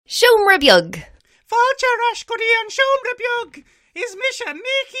Siomra beag. Fáilte ras go dtí an siomra beag is Misha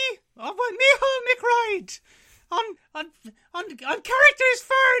Mickey of Micheál McRide. An character is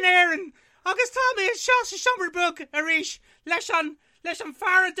fearn Aaron. Agus tá mé seo sa siomra beag a rís leis an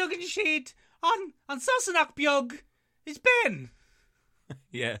fear duggan siad an Sassenach beag is Ben.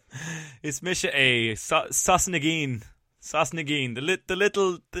 Yeah, it's Misha A. Sasnageen,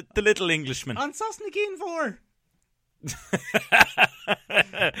 the little Englishman. An Sasnageen for.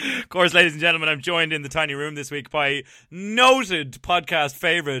 Of course, ladies and gentlemen, I'm joined in the tiny room this week by noted podcast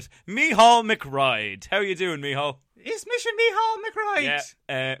favourite Micheál McRide. How are you doing, Micheál? It's Misha Micheál McRide.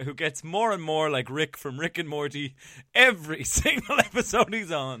 Yeah, who gets more and more like Rick from Rick and Morty every single episode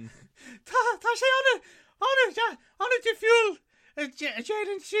he's on. Tá sé anna de fuel.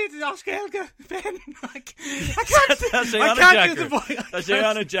 Jaden Sheed Oscar Helga Ben. I can't do the voice. That's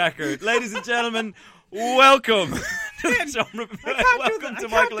Anna Jacker. Ladies and gentlemen, welcome. I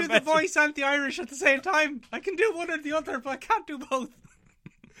can't do the voice and the Irish at the same time. I can do one or the other, but I can't do both.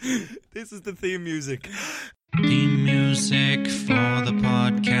 This is the theme music. Theme music for the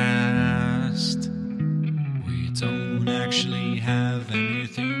podcast. We don't actually have any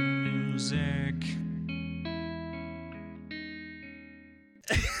theme music.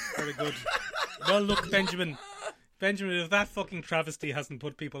 Very good. Well, look, Benjamin, if that fucking travesty hasn't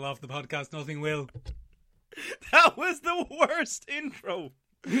put people off the podcast, nothing will. That was the worst intro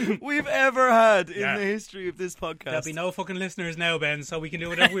we've ever had in the history of this podcast. There'll be no fucking listeners now, Ben, so we can do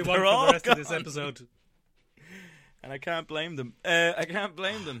whatever we want for the rest of this episode. And I can't blame them. Yeah,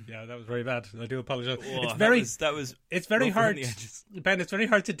 that was very bad. I do apologise. Oh, It's very hard, Ben. It's very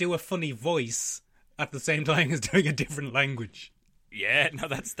hard to do a funny voice at the same time as doing a different language. Yeah, no,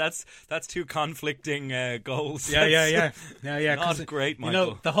 that's two conflicting goals. Yeah. Not great, Michael. You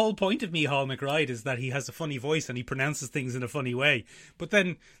know, the whole point of Micheál McRide is that he has a funny voice and he pronounces things in a funny way. But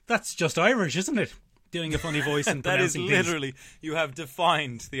then that's just Irish, isn't it? Doing a funny voice and pronouncing that is literally, you have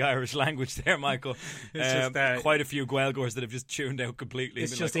defined the Irish language there, Michael. It's just quite a few Gaelgors that have just tuned out completely.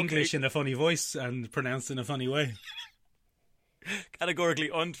 It's just English in a funny voice and pronounced in a funny way. Categorically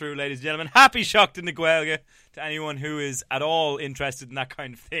untrue, ladies and gentlemen. Happy shocked in the Gaeilge to anyone who is at all interested in that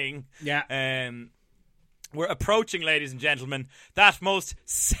kind of thing. Yeah. We're approaching, ladies and gentlemen, that most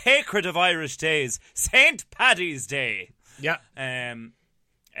sacred of Irish days, St. Paddy's Day. Yeah. And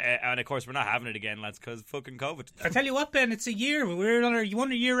of course, we're not having it again, lads, because fucking COVID. I tell you what, Ben, it's a year. We're on our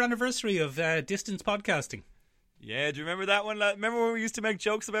 1 year anniversary of distance podcasting. Yeah, do you remember that one? Remember when we used to make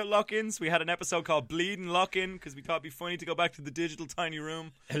jokes about lock-ins? We had an episode called Bleeding Lock-In because we thought it'd be funny to go back to the digital tiny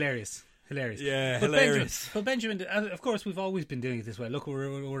room. Hilarious. Yeah, hilarious. Benjamin, of course, we've always been doing it this way. Look, we're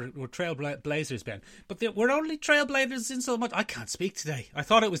trailblazers, Ben. But we're only trailblazers in so much. I can't speak today. I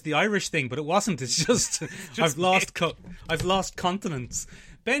thought it was the Irish thing, but it wasn't. It's just I've lost continence.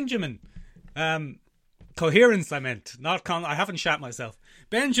 Benjamin, coherence. I meant not. I haven't shat myself.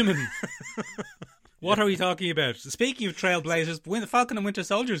 Benjamin. What are we talking about? Speaking of Trailblazers, the Falcon and Winter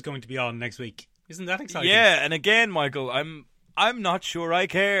Soldier is going to be on next week. Isn't that exciting? Yeah, and again, Michael, I'm not sure I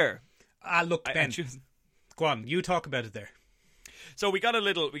care. Look, Ben, go on. You talk about it there. So we got a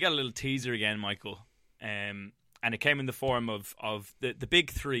little teaser again, Michael, and it came in the form of the big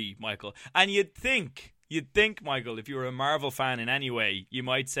three, Michael. And you'd think, Michael, if you were a Marvel fan in any way, you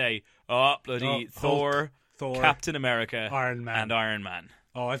might say, bloody Thor, Captain America, Iron Man, and Iron Man.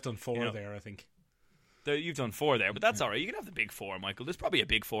 Oh, I've done four there, I think. You've done four there, but that's all right. You can have the big four, Michael. There's probably a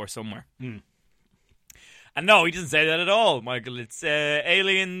big four somewhere. Mm. And no, he doesn't say that at all, Michael. It's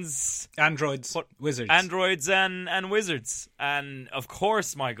aliens, androids, wizards. Androids and wizards. And of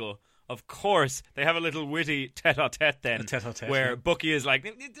course, Michael, they have a little witty tete-a-tete then. Where Bucky is like,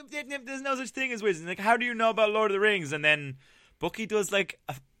 there's no such thing as wizards. Like, how do you know about Lord of the Rings? And then Bucky does like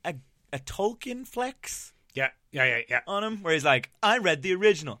a Tolkien flex. Yeah. On him, where he's like, I read the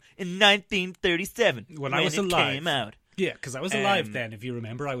original in 1937 when I was alive. Came out. Yeah, because I was alive then. If you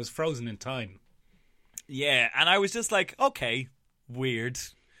remember, I was frozen in time. Yeah, and I was just like, okay, weird.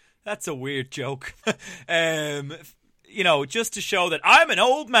 That's a weird joke. Just to show that I'm an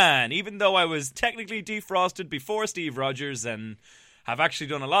old man, even though I was technically defrosted before Steve Rogers and have actually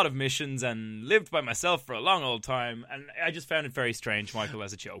done a lot of missions and lived by myself for a long old time. And I just found it very strange, Michael,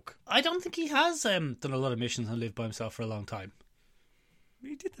 as a joke. I don't think he has done a lot of missions and lived by himself for a long time.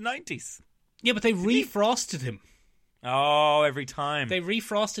 He did the 90s. Yeah, but they refrosted him. Oh, every time. They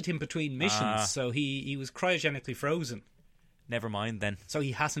refrosted him between missions, so he was cryogenically frozen. Never mind then. So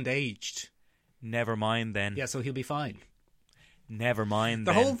he hasn't aged. Never mind then. Yeah, so he'll be fine. Never mind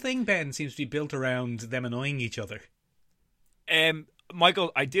then. The whole thing, Ben, seems to be built around them annoying each other.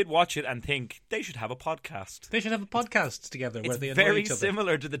 Michael, I did watch it and think they should have a podcast. They should have a podcast together where It's they annoy very each other.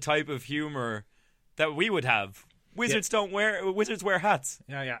 similar to the type of humor that we would have. Wizards wear hats.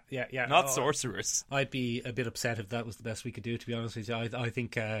 Yeah. Not sorcerers. I'd be a bit upset if that was the best we could do, to be honest with you. I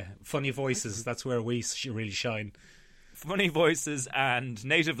think funny voices, that's where we really shine. Funny voices and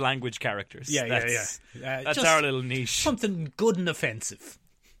native language characters. That's Just our little niche. Something good and offensive.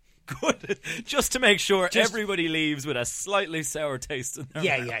 Good. Just to make sure everybody leaves with a slightly sour taste in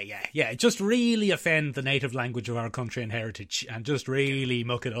their mouth. Yeah. Just really offend the native language of our country and heritage, and just really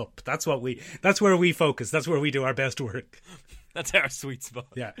muck it up. That's where we focus. That's where we do our best work. That's our sweet spot.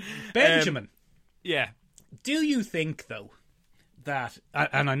 Yeah. Benjamin. Yeah. Do you think, though, that,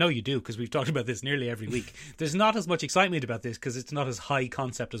 and I know you do because we've talked about this nearly every week, there's not as much excitement about this because it's not as high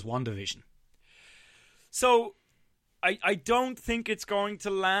concept as WandaVision? So, I don't think it's going to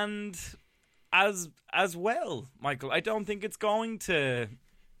land as well, Michael. I don't think it's going to...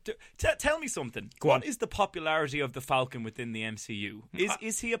 Tell me something. What is the popularity of the Falcon within the MCU?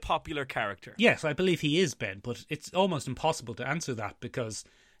 Is he a popular character? Yes, I believe he is, Ben, but it's almost impossible to answer that because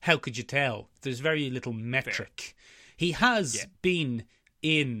how could you tell? There's very little metric. Fair. He has been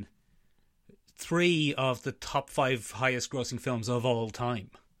in 3 of the top 5 highest grossing films of all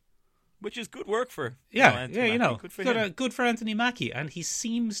time. Which is good work for Anthony Mackie. Good for him. Good for Anthony Mackie, and he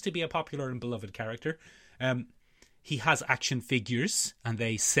seems to be a popular and beloved character. He has action figures, and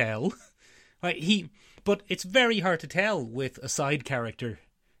they sell. But it's very hard to tell with a side character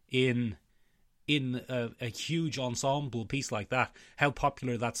in a huge ensemble piece like that how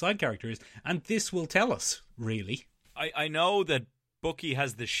popular that side character is, and this will tell us, really. I know that Bucky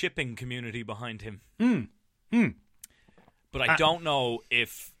has the shipping community behind him. But I don't know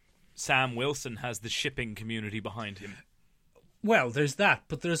if Sam Wilson has the shipping community behind him. Well, there's that,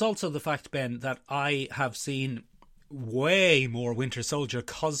 but there's also the fact, Ben, that I have seen way more Winter Soldier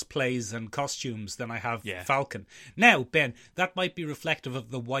cosplays and costumes than I have Falcon. Now, Ben, that might be reflective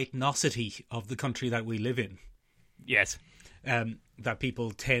of the white-nosity of the country that we live in. Yes. That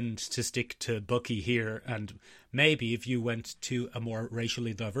people tend to stick to Bucky here, and maybe if you went to a more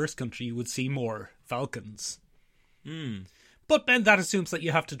racially diverse country, you would see more Falcons. But Ben, that assumes that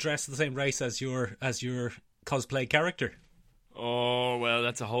you have to dress the same race as your cosplay character. Oh, well,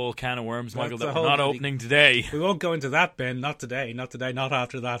 that's a whole can of worms, Michael, that we're not opening today. We won't go into that, Ben. Not today. Not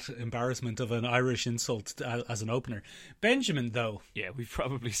after that embarrassment of an Irish insult as an opener. Benjamin, though. Yeah, we've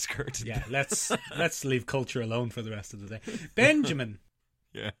probably skirted. Yeah, let's leave culture alone for the rest of the day. Benjamin.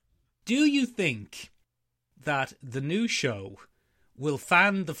 Yeah. Do you think that the new show will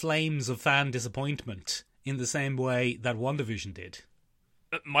fan the flames of fan disappointment in the same way that WandaVision did?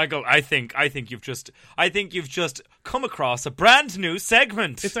 Michael, I think you've just come across a brand new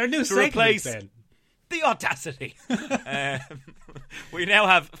segment. It's our new to segment, replace Ben. The audacity. We now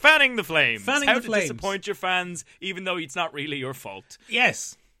have fanning the flames. How to disappoint your fans, even though it's not really your fault.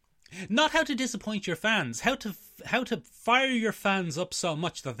 Yes, not how to disappoint your fans. How to fire your fans up so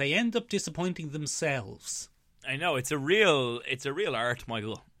much that they end up disappointing themselves. I know it's a real art,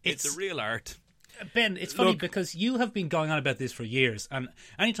 Michael. It's a real art. Ben, it's funny because you have been going on about this for years, and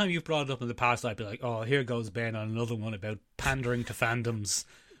anytime you've brought it up in the past, I'd be like, oh, here goes Ben on another one about pandering to fandoms,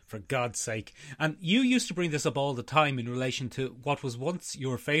 for God's sake. And you used to bring this up all the time in relation to what was once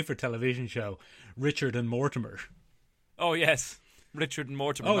your favourite television show, Richard and Mortimer. Oh, yes. Richard and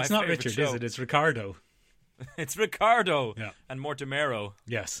Mortimer. Oh, it's not Richard, is it? It's Ricardo. It's Ricardo and Mortimero.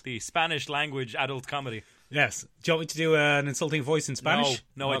 Yes. The Spanish language adult comedy. Yes. Do you want me to do an insulting voice in Spanish?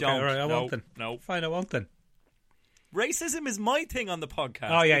 No, I don't. All right, I won't then. No. Fine, I won't then. Racism is my thing on the podcast.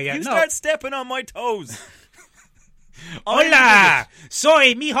 Oh, yeah. You start stepping on my toes. Hola!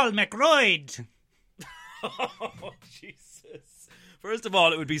 Soy Michael McRoyd. Oh, Jesus. First of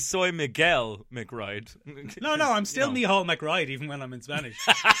all, it would be Soy Miguel McRide. No, I'm still Michael McRoyd even when I'm in Spanish.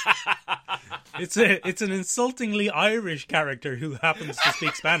 It's an insultingly Irish character who happens to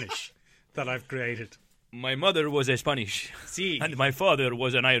speak Spanish that I've created. My mother was a Spanish. Sí. And my father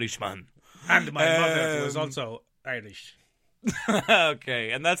was an Irishman. And my mother was also Irish.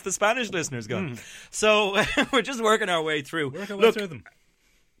 Okay, and that's the Spanish listeners gone. So we're just working our way through. Through them.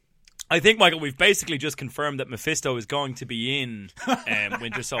 I think, Michael, we've basically just confirmed that Mephisto is going to be in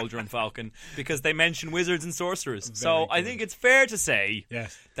Winter Soldier and Falcon because they mention wizards and sorcerers. So I think it's fair to say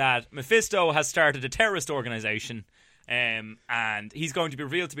that Mephisto has started a terrorist organization, and he's going to be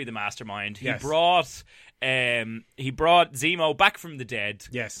revealed to be the mastermind. He brought Zemo back from the dead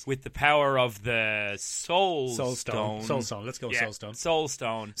with the power of the Soul Stone. Soul Stone. Let's go Soul Stone. Soul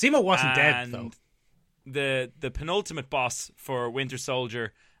Stone. Zemo wasn't dead, though. The penultimate boss for Winter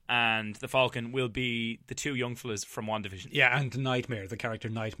Soldier and the Falcon will be the two young fellas from WandaVision. Yeah, and Nightmare, the character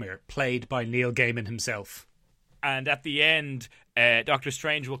Nightmare, played by Neil Gaiman himself. And at the end, Doctor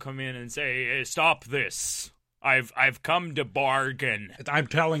Strange will come in and say, "Stop this! I've come to bargain." I'm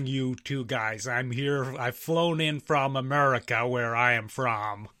telling you two guys, I'm here. I've flown in from America, where I am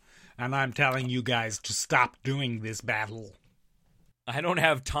from, and I'm telling you guys to stop doing this battle. I don't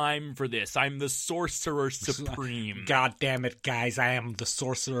have time for this. I'm the Sorcerer Supreme. God damn it, guys. I am the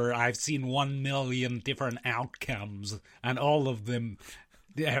sorcerer. I've seen 1 million different outcomes, and all of them,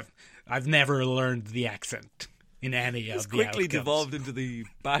 I've never learned the accent in any of the quickly outcomes. devolved into the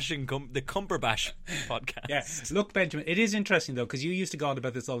the Cumberbatch podcast. Yeah. Look, Benjamin, it is interesting, though, because you used to go on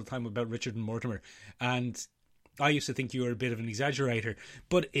about this all the time about Richard and Mortimer, and I used to think you were a bit of an exaggerator,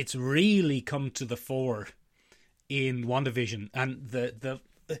 but it's really come to the fore in WandaVision, and the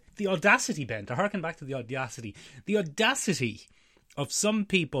audacity, Ben, to harken back to the audacity of some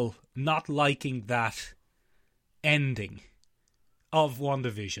people not liking that ending of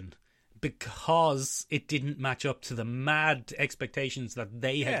WandaVision because it didn't match up to the mad expectations that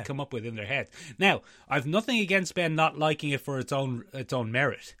they had come up with in their head. Now, I've nothing against Ben not liking it for its own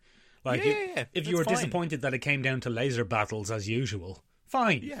merit. Like, if you were disappointed that it came down to laser battles as usual,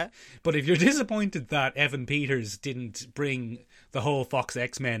 fine. Yeah. But if you're disappointed that Evan Peters didn't bring the whole Fox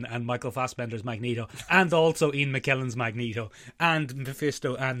X-Men and Michael Fassbender's Magneto and also Ian McKellen's Magneto and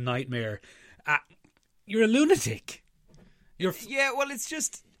Mephisto and Nightmare, you're a lunatic. Yeah, well, it's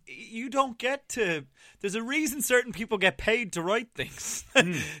just, you don't get to... There's a reason certain people get paid to write things.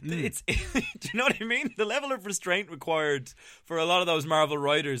 It's do you know what I mean? The level of restraint required for a lot of those Marvel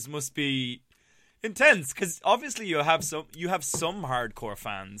writers must be intense, because obviously you have some hardcore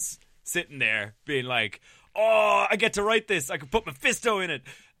fans sitting there being like, "Oh, I get to write this. I could put Mephisto in it,"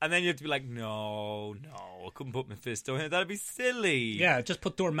 and then you have to be like, "No, I couldn't put Mephisto in it. That'd be silly." Yeah, just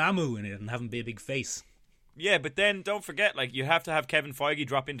put Dormammu in it and have him be a big face. Yeah, but then don't forget, like, you have to have Kevin Feige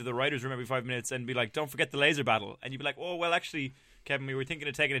drop into the writers' room every 5 minutes and be like, "Don't forget the laser battle," and you'd be like, "Oh, well, actually, Kevin, we were thinking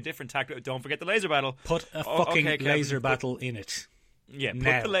of taking a different tack. Don't forget the laser battle. Put a fucking laser battle in it." Yeah,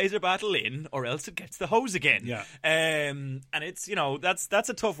 put the laser battle in, or else it gets the hose again. Yeah. And it's, that's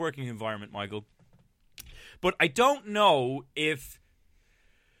a tough working environment, Michael. But I don't know if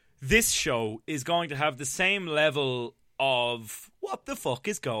this show is going to have the same level of what the fuck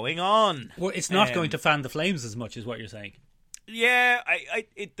is going on. Well, it's not going to fan the flames as much as what you're saying. Yeah,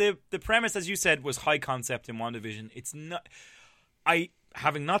 the premise, as you said, was high concept in WandaVision. It's not...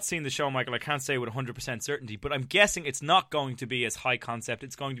 Having not seen the show, Michael, I can't say with 100% certainty, but I'm guessing it's not going to be as high concept.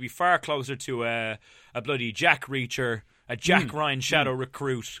 It's going to be far closer to a bloody Jack Reacher, a Jack Ryan Shadow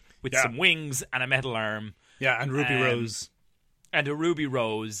Recruit with some wings and a metal arm. Yeah, and Ruby Rose. And a Ruby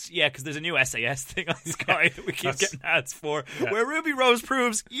Rose. Yeah, because there's a new SAS thing on Sky that we keep getting ads for, where Ruby Rose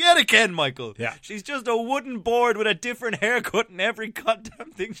proves, yet again, Michael, she's just a wooden board with a different haircut in every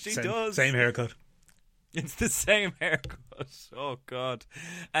goddamn thing she does. Same haircut. It's the same haircut. Oh, God.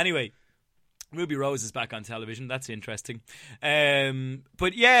 Anyway, Ruby Rose is back on television. That's interesting.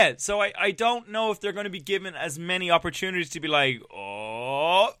 But yeah, so I don't know if they're going to be given as many opportunities to be like,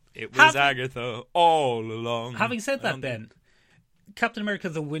 "Oh, it was Agatha all along." Having said that, Ben, Captain America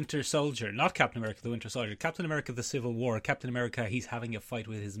the Winter Soldier, not Captain America the Winter Soldier, Captain America the Civil War, Captain America, he's having a fight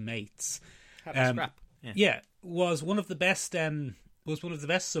with his mates. Having a scrap. Yeah, was one of the best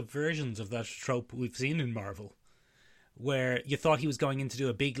subversions of that trope we've seen in Marvel, where you thought he was going in to do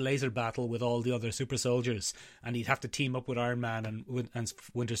a big laser battle with all the other super soldiers, and he'd have to team up with Iron Man and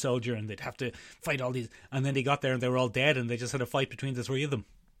Winter Soldier, and they'd have to fight all these, and then they got there and they were all dead, and they just had a fight between the three of them.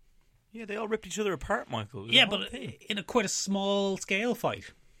 Yeah, they all ripped each other apart, Michael. Yeah, but in quite a small scale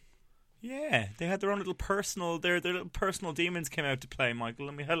fight. Yeah, they had their own little personal, their little personal demons came out to play, Michael,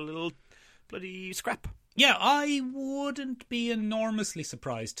 and we had a little bloody scrap. Yeah, I wouldn't be enormously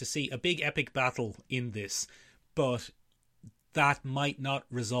surprised to see a big epic battle in this, but that might not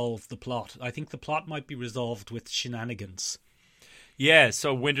resolve the plot. I think the plot might be resolved with shenanigans. Yeah,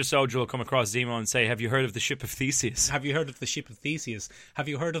 so Winter Soldier will come across Zemo and say, "Have you heard of the Ship of Theseus?" Have you heard of the Ship of Theseus? Have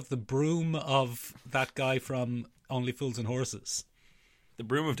you heard of the broom of that guy from Only Fools and Horses? The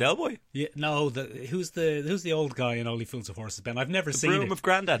broom of Del Boy? Yeah, no. Who's the old guy in Only Fools and Horses, Ben? I've never seen it. The broom of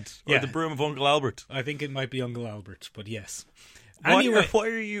Grandad, or the broom of Uncle Albert. I think it might be Uncle Albert, but yes. Why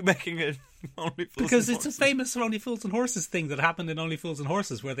are you making it Only Fools because and it's Horses? a famous Only Fools and Horses thing that happened in Only Fools and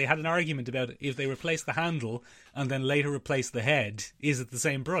Horses, where they had an argument about if they replace the handle and then later replace the head, is it the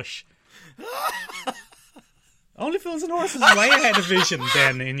same brush? Only Fools and Horses is way ahead of Vision,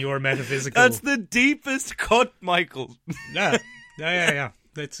 Ben, in your metaphysical... That's the deepest cut, Michael. Yeah.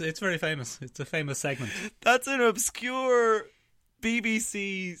 It's very famous. It's a famous segment. That's an obscure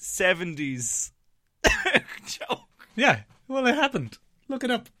BBC 70s joke. Yeah, well, it happened. Look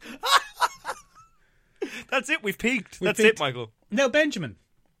it up. That's it. We've peaked. We've That's peaked. it, Michael. Now, Benjamin.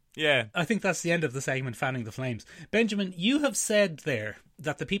 Yeah. I think that's the end of the segment, Fanning the Flames. Benjamin, you have said there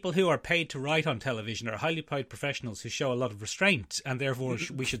that the people who are paid to write on television are highly paid professionals who show a lot of restraint, and therefore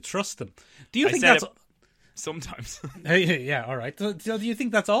we should trust them. Do you think that's... Sometimes. Yeah, all right. So do you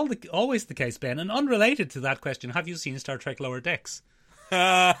think that's always the case, Ben? And unrelated to that question, have you seen Star Trek Lower Decks?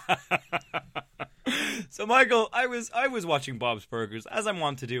 So, Michael, I was watching Bob's Burgers, as I'm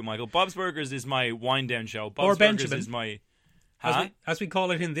wont to do, Michael. Bob's Burgers is my wind-down show. Bob's Burgers Benjamin. is my... As we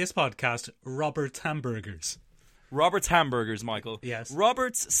call it in this podcast, Robert's Hamburgers. Robert's Hamburgers, Michael. Yes.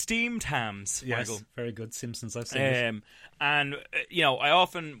 Robert's Steamed Hams, Yes, Michael. very good. Simpsons, I've seen it. And, I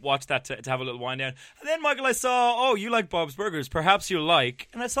often watch that to have a little wind down. And then, Michael, I saw, you like Bob's Burgers, perhaps you'll like.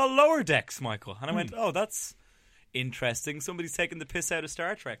 And I saw Lower Decks, Michael. And I went, that's interesting. Somebody's taking the piss out of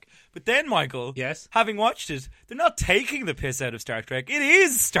Star Trek. But then, Michael, Yes? having watched it, they're not taking the piss out of Star Trek. It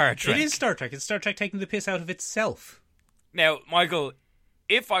is Star Trek. It is Star Trek. It's Star Trek taking the piss out of itself. Now, Michael,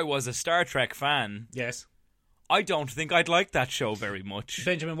 if I was a Star Trek fan, Yes. I don't think I'd like that show very much.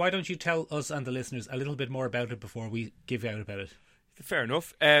 Benjamin, why don't you tell us and the listeners a little bit more about it before we give out about it? Fair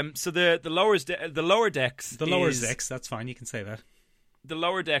enough. So the Lower Decks. The Lower Decks, that's fine, you can say that. The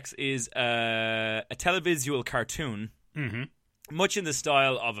Lower Decks is a televisual cartoon, much in the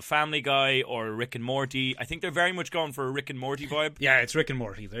style of a Family Guy or a Rick and Morty. I think they're very much going for a Rick and Morty vibe. Yeah, it's Rick and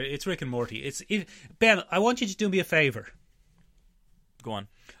Morty. It's Rick and Morty. Ben, I want you to do me a favour. Go on.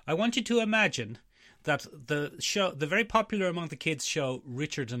 I want you to imagine that the very popular among the kids show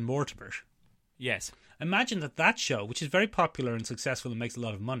Richard and Mortimer. Yes. Imagine that show, which is very popular and successful and makes a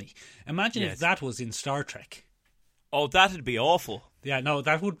lot of money. Imagine if that was in Star Trek. Oh, that'd be awful. Yeah, no,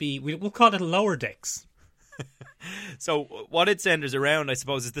 that would be... We'll call it Lower Decks. So what it centers around, I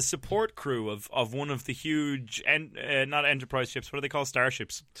suppose, is the support crew of one of the huge, not Enterprise ships, what are they called?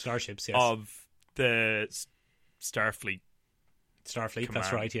 Starships. Starships, yes. Of the Starfleet. Starfleet, Command.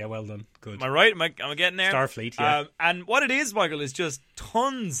 That's right, yeah, well done. Good. Am I right? Am I getting there? Starfleet, yeah. And what it is, Michael, is just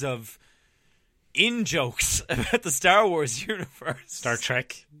tons in-jokes about the Star Wars universe. Star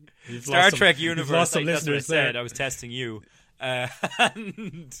Trek. Star Trek universe. You've lost some That's what I listeners said. there. I was testing you.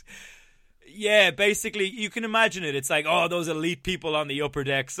 And yeah, basically, you can imagine it. It's like, those elite people on the upper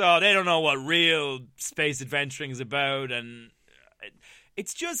decks. Oh, they don't know what real space adventuring is about. And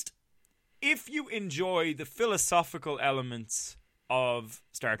it's just, if you enjoy the philosophical elements of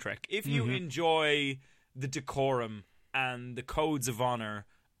Star Trek, if you enjoy the decorum and the codes of honor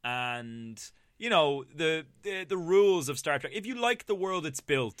and the rules of Star Trek, if you like the world it's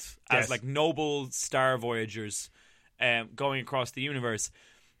built as like noble star voyagers going across the universe,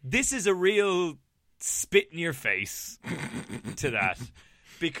 this is a real spit in your face to that,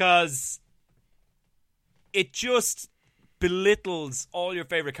 because it just belittles all your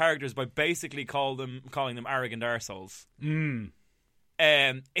favorite characters by basically calling them arrogant arseholes.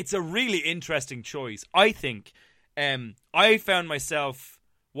 It's a really interesting choice. I think I found myself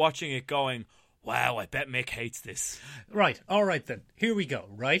watching it going, wow, I bet Mick hates this. Right, all right then. Here we go,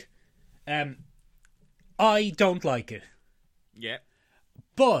 right? I don't like it. Yeah.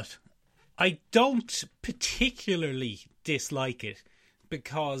 But I don't particularly dislike it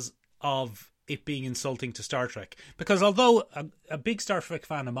because of it being insulting to Star Trek. Because although a big Star Trek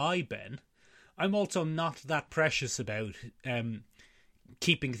fan am I, Ben, I'm also not that precious about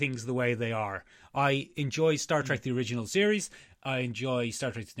keeping things the way they are. I enjoy Star Trek the original series. I enjoy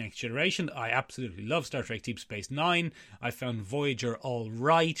Star Trek The Next Generation. I absolutely love Star Trek Deep Space Nine. I found Voyager all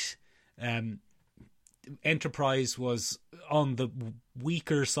right. Enterprise was on the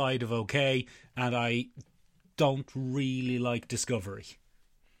weaker side of okay, and I don't really like Discovery.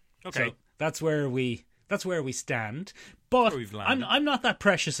 Okay. So that's where we stand. But I'm not that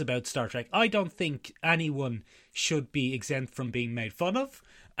precious about Star Trek. I don't think anyone should be exempt from being made fun of,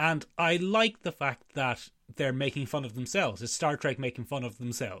 and I like the fact that they're making fun of themselves. It's Star Trek making fun of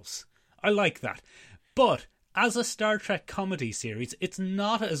themselves. I like that. But as a Star Trek comedy series, it's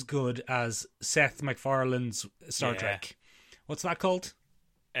not as good as Seth MacFarlane's Star Trek. What's that called?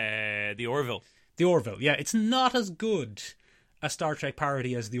 The Orville. The Orville, yeah. It's not as good a Star Trek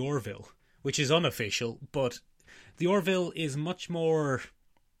parody as The Orville, which is unofficial, but The Orville is much more...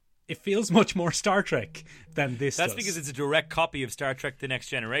 It feels much more Star Trek than this That's does. because it's a direct copy of Star Trek The Next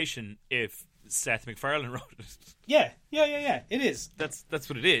Generation, if Seth MacFarlane wrote it. Yeah. It is. That's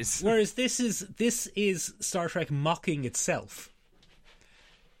what it is. Whereas this is Star Trek mocking itself.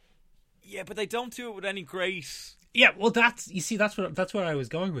 Yeah, but they don't do it with any great Yeah, well, that's where I was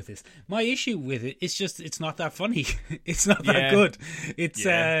going with this. My issue with it is just it's not that funny. It's not that good.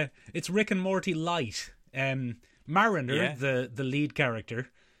 It's Rick and Morty light. Mariner, the lead character,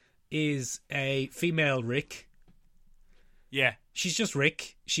 is a female Rick. Yeah, she's just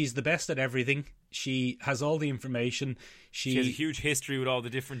Rick. She's the best at everything. She has all the information. She has a huge history with all the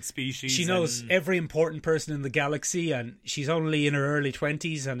different species. She knows every important person in the galaxy, and she's only in her early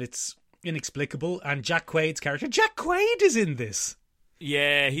 20s, and it's inexplicable. And Jack Quaid's character, Jack Quaid, is in this.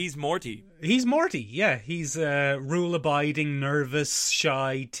 Yeah, he's Morty. He's Morty, yeah. He's a rule-abiding, nervous,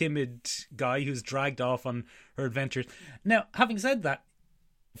 shy, timid guy who's dragged off on her adventures. Now, having said that,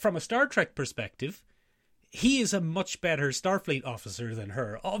 from a Star Trek perspective, he is a much better Starfleet officer than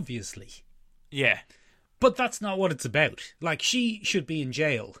her, obviously. Yeah. But that's not what it's about. Like, she should be in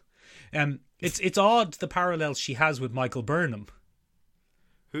jail. It's odd, the parallels she has with Michael Burnham.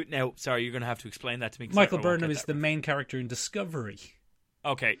 Who? Now, sorry, you're going to have to explain that to me. Michael Burnham is the main character in Discovery.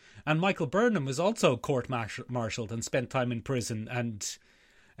 Okay. And Michael Burnham was also court-martialed and spent time in prison and,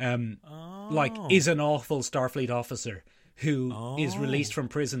 is an awful Starfleet officer who is released from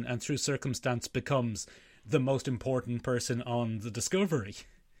prison and through circumstance becomes the most important person on the Discovery.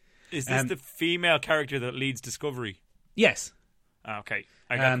 Is this the female character that leads Discovery? Yes. Okay.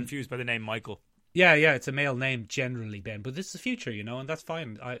 I got confused by the name Michael. Yeah, it's a male name generally, Ben, but this is the future, and that's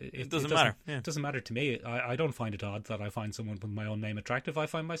fine. It doesn't matter. Yeah. It doesn't matter to me. I don't find it odd that I find someone with my own name attractive. I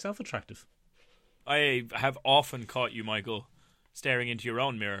find myself attractive. I have often caught you, Michael, staring into your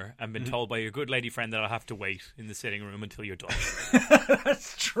own mirror and been told by your good lady friend that I'll have to wait in the sitting room until you're done.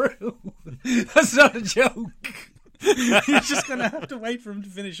 That's true. That's not a joke. You're just going to have to wait for him to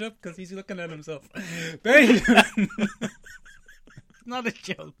finish up because he's looking at himself. Benjamin. Not a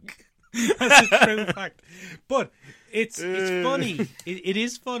joke. That's a true fact. But it's funny. It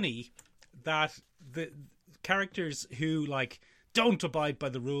is funny that the characters who don't abide by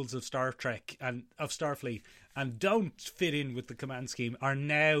the rules of Star Trek and of Starfleet and don't fit in with the command scheme are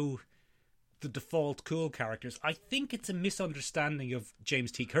now the default cool characters. I think it's a misunderstanding of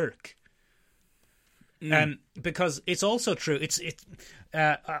James T. Kirk. Because it's also true.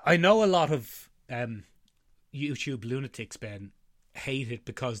 I know a lot of YouTube lunatics, Ben, hate it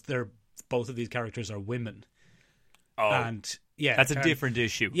because both of these characters are women. Oh, and yeah, that's a different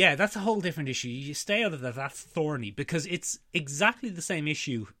issue. Yeah, that's a whole different issue. You stay out of that. That's thorny because it's exactly the same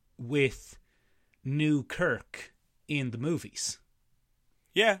issue with New Kirk in the movies.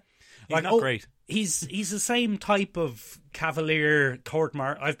 Yeah, he's not great. He's the same type of cavalier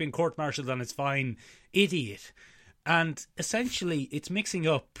I've been court-martialed and it's fine idiot, and essentially it's mixing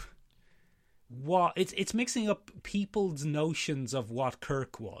up it's mixing up people's notions of what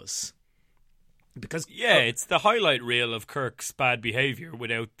Kirk was. Because it's the highlight reel of Kirk's bad behaviour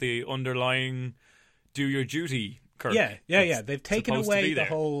without the underlying do your duty Kirk. Yeah. They've taken away the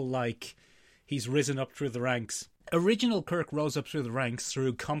whole he's risen up through the ranks. Original Kirk rose up through the ranks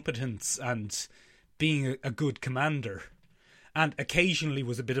through competence and being a good commander, and occasionally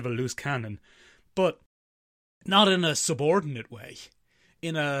was a bit of a loose cannon, but not in a subordinate way,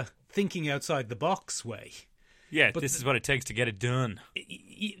 in a thinking outside the box way. Yeah, but this is what it takes to get it done.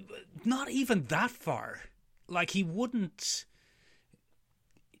 Not even that far. He wouldn't...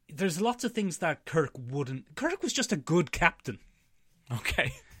 There's lots of things that Kirk wouldn't... Kirk was just a good captain.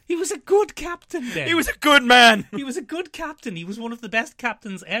 Okay. He was a good captain then. He was a good man. He was a good captain. He was one of the best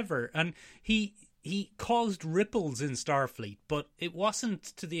captains ever. And he caused ripples in Starfleet, but it wasn't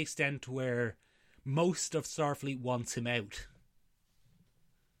to the extent where most of Starfleet wants him out.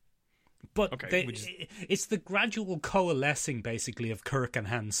 But it's the gradual coalescing, basically, of Kirk and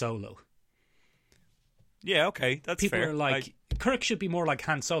Han Solo. Yeah, okay, that's fair. People are Kirk should be more like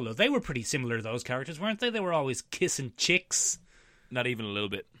Han Solo. They were pretty similar, those characters, weren't they? They were always kissing chicks. Not even a little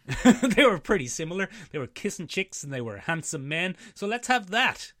bit. They were pretty similar. They were kissing chicks and they were handsome men. So let's have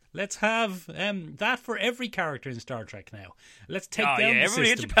that. Let's have that for every character in Star Trek now. Let's take down the everybody system.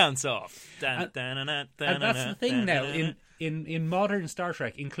 get your pants off. And that's the thing now. In modern Star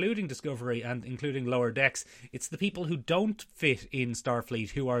Trek, including Discovery and including Lower Decks, it's the people who don't fit in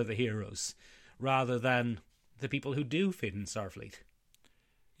Starfleet who are the heroes, rather than the people who do fit in Starfleet.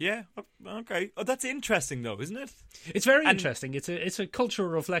 Yeah, okay. Oh, that's interesting, though, isn't it? It's very interesting. It's a cultural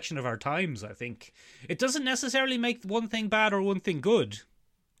reflection of our times, I think. It doesn't necessarily make one thing bad or one thing good.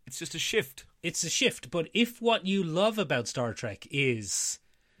 It's just a shift. It's a shift, but if what you love about Star Trek is...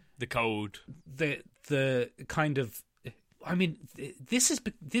 the code. The kind of... I mean,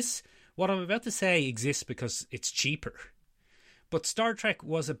 this what I'm about to say exists because it's cheaper. But Star Trek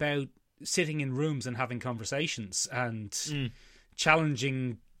was about sitting in rooms and having conversations and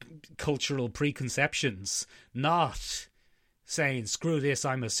challenging cultural preconceptions, not saying, screw this,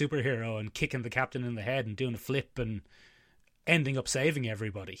 I'm a superhero, and kicking the captain in the head and doing a flip and ending up saving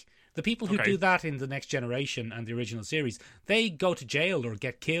everybody. The people who do that in The Next Generation and the original series, they go to jail or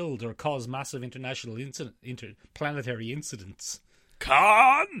get killed or cause massive international interplanetary incidents.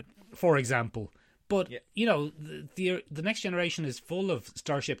 Khan! For example. But, you know, the Next Generation is full of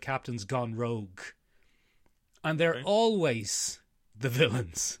starship captains gone rogue. And they're always the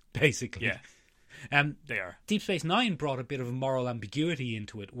villains, basically. Yeah. They are. Deep Space Nine brought a bit of a moral ambiguity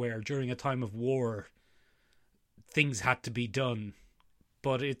into it, where during a time of war, things had to be done.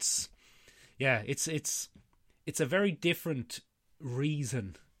 But it's a very different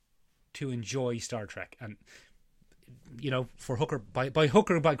reason to enjoy Star Trek. And, you know, for hooker by hook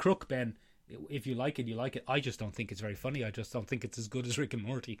or by crook, Ben, if you like it, you like it. I just don't think it's very funny. I just don't think it's as good as Rick and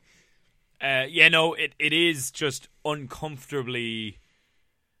Morty. It is just uncomfortably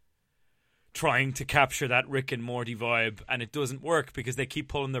trying to capture that Rick and Morty vibe, and it doesn't work because they keep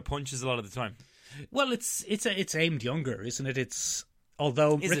pulling their punches a lot of the time. Well, it's aimed younger, isn't it?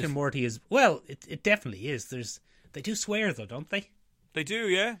 Although Rick and Morty is, well, it definitely is. They do swear though, don't they? They do,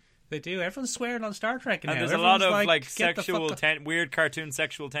 yeah. They do. Everyone's swearing on Star Trek now. And there's a lot of like sexual, weird cartoon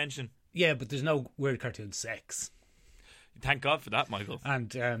sexual tension. Yeah, but there's no weird cartoon sex. Thank God for that, Michael.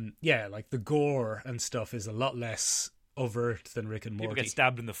 And like the gore and stuff is a lot less overt than Rick and Morty. People get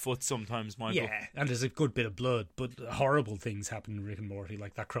stabbed in the foot sometimes, Michael. Yeah, and there's a good bit of blood, but horrible things happen in Rick and Morty,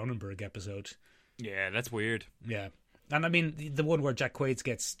 like that Cronenberg episode. Yeah, that's weird. Yeah. And I mean, the one where Jack Quaid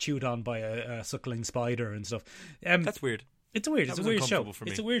gets chewed on by a suckling spider and stuff. That's weird. It's a weird show.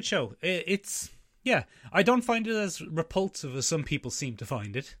 It's a weird show. I don't find it as repulsive as some people seem to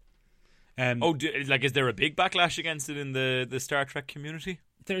find it. Is there a big backlash against it in the Star Trek community?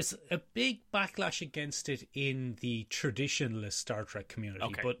 There's a big backlash against it in the traditionalist Star Trek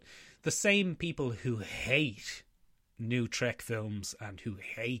community, but the same people who hate new Trek films and who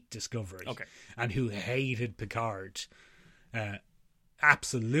hate Discovery and who hated Picard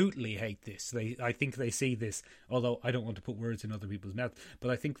absolutely hate this. I think they see this, although I don't want to put words in other people's mouth,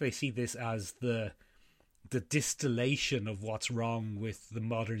 but I think they see this as the distillation of what's wrong with the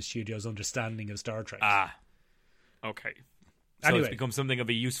modern studio's understanding of Star Trek. Okay. So anyway, it's become something of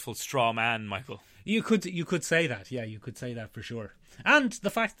a useful straw man, Michael. You could say that, yeah, you could say that for sure. And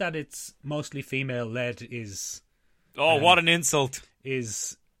the fact that it's mostly female led is what an insult.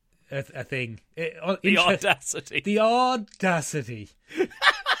 Is a thing. The audacity. The audacity.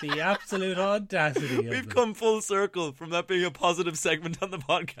 The absolute audacity. We've come full circle from that being a positive segment on the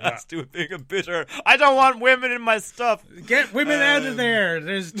podcast to it being a bitter, I don't want women in my stuff. Get women out of there.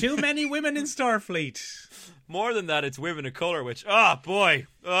 There's too many women in Starfleet. More than that, it's women of colour, which, boy.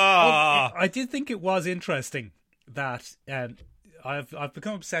 I did think it was interesting that I've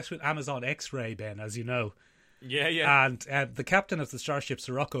become obsessed with Amazon X-Ray, Ben, as you know. Yeah. And the captain of the starship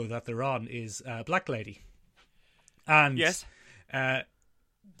Sirocco that they're on is a black lady. And yes.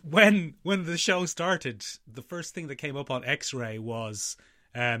 When the show started, the first thing that came up on X-Ray was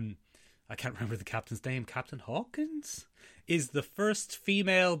I can't remember the captain's name. Captain Hawkins is the first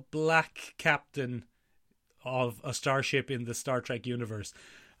female black captain of a starship in the Star Trek universe.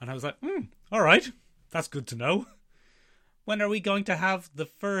 And I was like, all right, that's good to know. When are we going to have the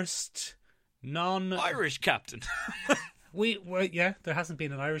first Irish captain? There hasn't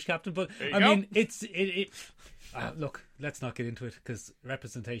been an Irish captain, but I mean, look, let's not get into it because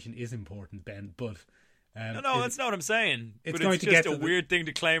representation is important, Ben. But no, that's not what I'm saying. It's just a weird thing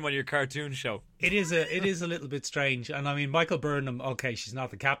to claim on your cartoon show. It is a little bit strange, and I mean, Michael Burnham. Okay, she's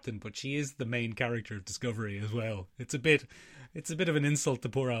not the captain, but she is the main character of Discovery as well. It's a bit of an insult to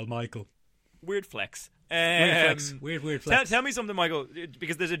poor old Michael. Weird flex. Weird flex. Tell me something, Michael,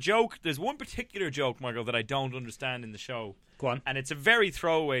 because there's a joke. There's one particular joke, Michael, that I don't understand in the show. Go on. And it's a very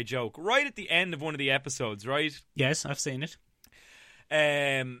throwaway joke. Right at the end of one of the episodes, right? Yes, I've seen it.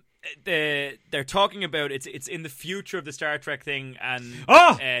 They're talking about it's in the future of the Star Trek thing,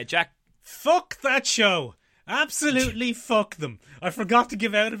 and Jack. Fuck that show. Absolutely fuck them. I forgot to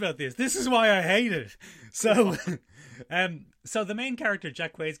give out about this. This is why I hate it. So, so the main character,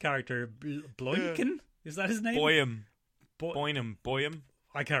 Jack Quaid's character, Bloinkin, is that his name? Boyum.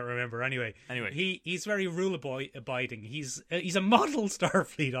 I can't remember. Anyway, he's very rule abiding. He's a model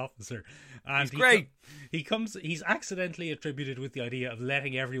Starfleet officer, and he's great. He's accidentally attributed with the idea of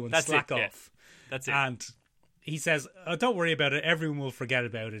letting everyone slack off. Yeah. That's it. And he says, "Don't worry about it. Everyone will forget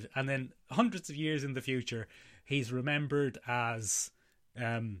about it." And then hundreds of years in the future, he's remembered as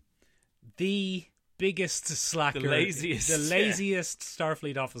the biggest slacker, the laziest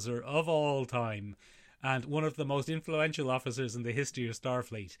Starfleet officer of all time. and one of the most influential officers in the history of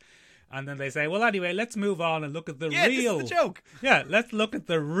Starfleet. And then they say, well, anyway, let's move on and look at the real... this is the joke. Yeah, let's look at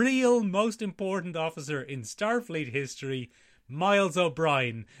the real most important officer in Starfleet history, Miles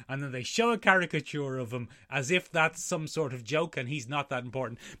O'Brien. And then they show a caricature of him as if that's some sort of joke and he's not that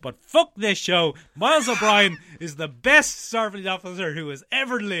important. But fuck this show. Miles O'Brien is the best Starfleet officer who has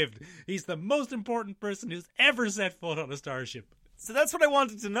ever lived. He's the most important person who's ever set foot on a starship. So that's what I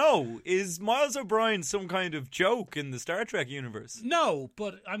wanted to know. Is Miles O'Brien some kind of joke in the Star Trek universe? No,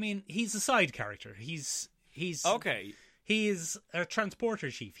 but I mean, he's a side character. He's okay. He is a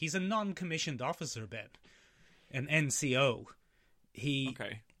transporter chief. He's a non-commissioned officer, Ben, an NCO.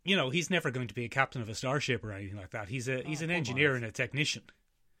 Okay. You know, he's never going to be a captain of a starship or anything like that. He's an engineer and a technician.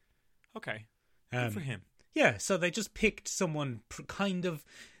 Okay. Good for him. Yeah. So they just picked someone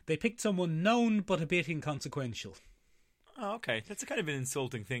They picked someone known but a bit inconsequential. Oh, okay. That's a kind of an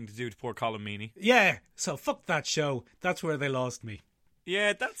insulting thing to do to poor Colin Meaney. Yeah, so fuck that show. That's where they lost me.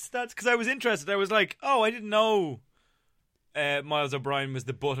 Yeah, that's because I was interested. I was like, oh, I didn't know Miles O'Brien was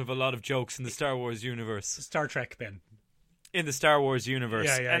the butt of a lot of jokes in the Star Wars universe. Star Trek, Ben. In the Star Wars universe.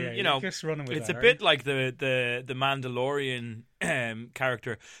 Yeah. And, you know, just running with it's that, a bit like the Mandalorian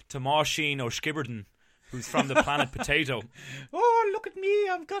character, Tomashin O'Skibberton, who's from the planet Potato. Oh, look at me,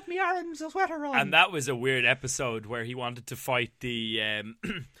 I've got my arms a sweater on. And that was a weird episode where he wanted to fight the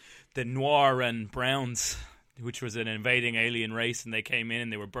Noir and Browns, which was an invading alien race, and they came in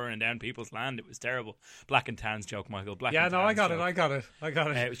and they were burning down people's land. It was terrible. Black and Tan's joke, Michael. I got it.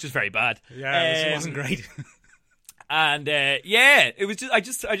 It was just very bad. Yeah, it wasn't great. And it was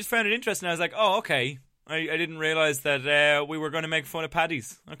just I just found it interesting. I was like, oh, okay. I didn't realise that we were going to make fun of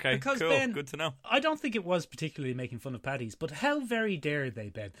paddies. Okay, because, cool. Ben, good to know. I don't think it was particularly making fun of paddies, but how very dare they,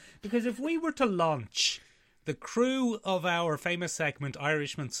 Ben? Because if we were to launch the crew of our famous segment,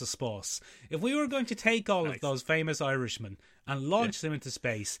 Irishman Suspense, if we were going to take all of those famous Irishmen and launch them into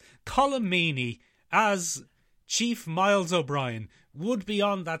space, Colin Meaney as Chief Miles O'Brien would be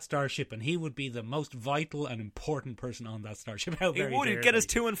on that starship, and he would be the most vital and important person on that starship. How very He dare would get they. us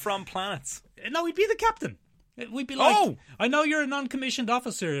to and from planets. No, he'd be the captain. We'd be like, I know you're a non-commissioned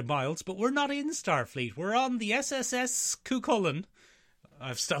officer, Miles, but we're not in Starfleet. We're on the SSS Cuchulainn.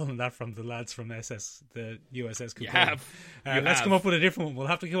 I've stolen that from the lads from the USS Cuchulainn. Let's come up with a different one. We'll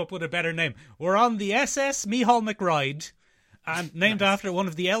have to come up with a better name. We're on the SS Micheál McRide, and named after one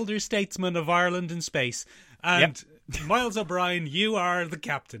of the elder statesmen of Ireland in space. And Miles O'Brien, you are the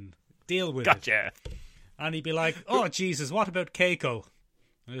captain. Deal with it. Gotcha. And he'd be like, oh, Jesus, what about Keiko?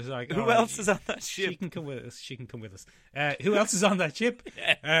 And it's like, who else is on that ship? She can come with us. Who else is on that ship?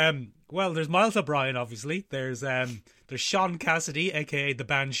 Well, there's Miles O'Brien, obviously. There's Sean Cassidy, a.k.a. the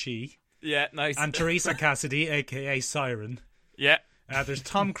Banshee. Yeah, nice. And Teresa Cassidy, a.k.a. Siren. Yeah. There's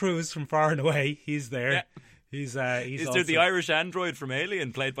Tom Cruise from Far and Away. He's there. Yeah. He's is also... there the Irish android from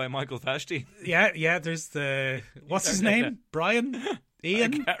Alien, played by Michael Fashty? Yeah, there's the... What's his name? Brian?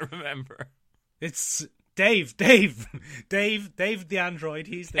 Ian? I can't remember. It's Dave the android.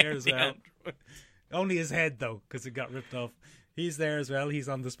 He's there as well. Only his head, though, because it got ripped off. He's there as well. He's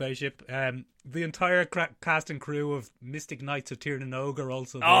on the spaceship. The entire cast and crew of Mystic Knights of Tir na Nog are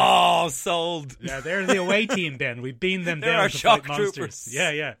also there. Oh, sold. Yeah, they're the away team, Ben. We beam them They're down our to shock fight troopers. monsters.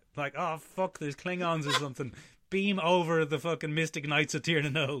 Yeah. Like, oh, fuck, there's Klingons or something. Beam over the fucking Mystic Knights of Tir na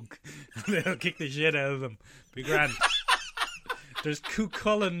Nog. They'll kick the shit out of them. Be grand. There's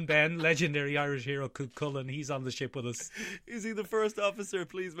Cuchulainn, Ben, legendary Irish hero Cuchulainn. He's on the ship with us. Is he the first officer?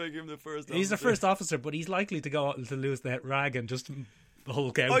 Please make him the first officer. He's the first officer, but he's likely to lose that rag and just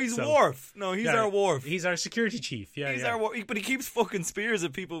Hulk out. Oh, he's Worf. No, he's our Worf. He's our security chief. Yeah, he's our Worf. But he keeps fucking spears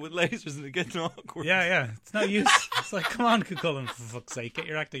at people with lasers and it gets awkward. Yeah. It's no use. It's like, come on, Cuchulainn, for fuck's sake, get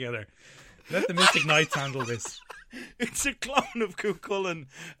your act together. Let the Mystic Knights handle this. It's a clone of Cuchulainn,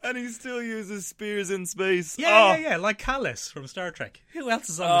 and he still uses spears in space. Yeah, like Callis from Star Trek. Who else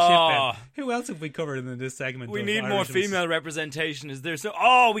is on the ship, Ben? Who else have we covered in this segment? We need more female representation. Is there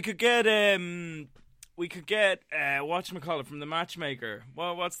we could get whatchamacallit from the Matchmaker.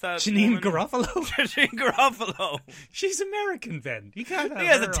 Well, what's that? Janine Garofalo. Janine Garofalo. She's American, Ben. You can't have He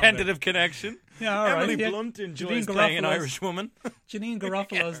has her a tentative connection. Yeah, all right. Emily Blunt enjoys playing an Irish woman. Janine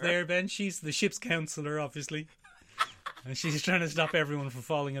Garofalo's there, Ben. She's the ship's counselor, obviously. And she's trying to stop everyone from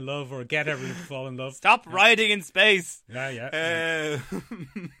falling in love or get everyone to fall in love. Stop riding in space. Yeah.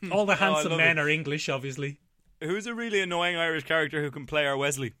 All the handsome men are English, obviously. Who's a really annoying Irish character who can play our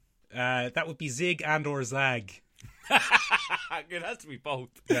Wesley? That would be Zig and or Zag. It has to be both.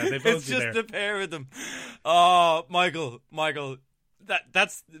 Yeah, they both It's just the pair of them. Oh, Michael.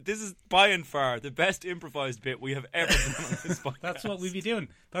 This is by and far the best improvised bit we have ever done on this podcast. That's what we'd be doing.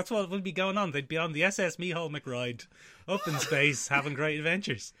 That's what would be going on. They'd be on the SS Micheál McRide, up in space, having great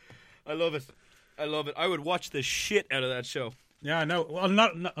adventures. I love it. I would watch the shit out of that show. Yeah, no. Well,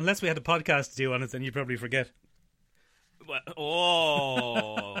 not unless we had a podcast to do on it, then you'd probably forget.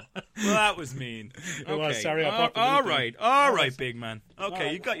 Well, that was mean. It was, sorry. All right, big man.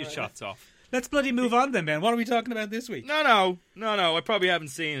 Okay, you got your shots off. Let's bloody move on then, Ben. What are we talking about this week? No. I probably haven't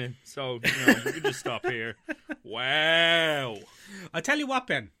seen it, so we can just stop here. Wow. I tell you what,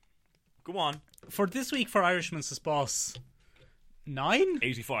 Ben. Go on. For this week, for Irishman's Boss 9?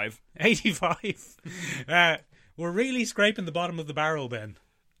 85. 85. We're really scraping the bottom of the barrel, Ben.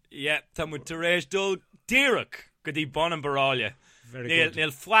 Yeah, tam with Teresh Dul Dirk. Gadi Bonham Baralia. Very good.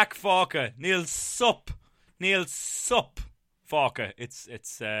 Neil Flack Faka. Neil Sup Faka.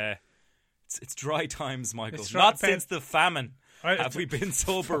 It's dry times, Michael. Not since the famine have we been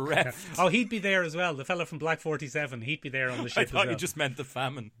so bereft. Oh, he'd be there as well. The fella from Black 47, he'd be there on the ship as well. I thought you just meant the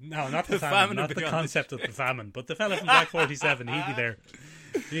famine. No, not the famine. Not the concept of the famine. But the fella from Black 47, he'd be there.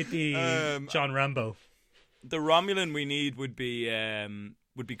 He'd be John Rambo. The Romulan we need would be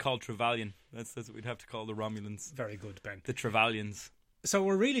called Trevelyan. That's what we'd have to call the Romulans. Very good, Ben. The Trevalyans. So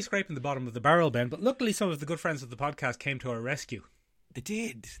we're really scraping the bottom of the barrel, Ben. But luckily, some of the good friends of the podcast came to our rescue. They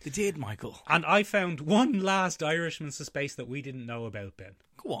did, Michael. And I found one last Irishman's Space that we didn't know about, Ben.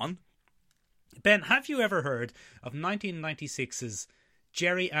 Go on. Ben, have you ever heard of 1996's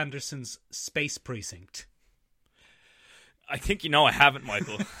Jerry Anderson's Space Precinct? I think you know I haven't,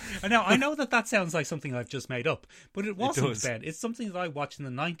 Michael. I know that sounds like something I've just made up, but it wasn't, does. Ben. It's something that I watched in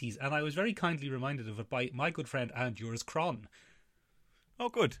the 90s, and I was very kindly reminded of it by my good friend and yours, Cron. Oh,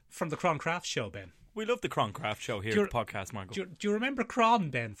 good. From the Cron Craft Show, Ben. We love the Croncraft show here at the podcast, Michael. Do you remember Cron,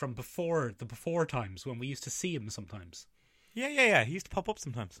 Ben, from before times when we used to see him sometimes? Yeah. He used to pop up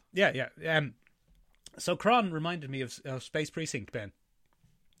sometimes. Yeah. So Cron reminded me of Space Precinct, Ben.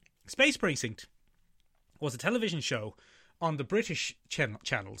 Space Precinct was a television show on the British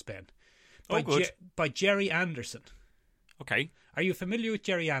channels, Ben. By Jerry Anderson. Okay. Are you familiar with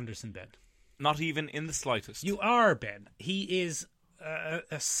Jerry Anderson, Ben? Not even in the slightest. You are, Ben. He is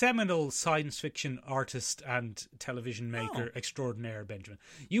a seminal science fiction artist and television maker extraordinaire, Benjamin.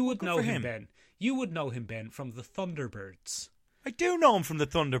 You would know him, Ben. You would know him, Ben, from the Thunderbirds. I do know him from the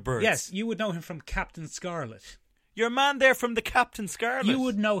Thunderbirds. Yes, you would know him from Captain Scarlet. Your man there from the Captain Scarlet. You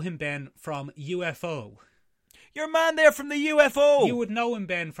would know him, Ben, from UFO. Your man there from the UFO. You would know him,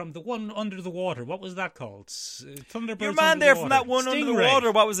 Ben, from the one under the water. What was that called? Thunderbirds. Your man there from that one Stingray. under the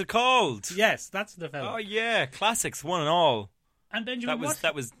water. What was it called? Yes, that's the fella. Oh yeah, classics, one and all. And Benjamin,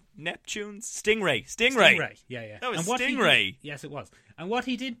 that was Neptune's Stingray. Yeah. That was Stingray. Yes, it was. And what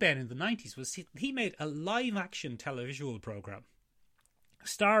he did, Ben, in the 90s was he made a live-action televisual program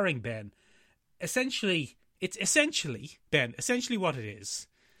starring Ben. Essentially what it is.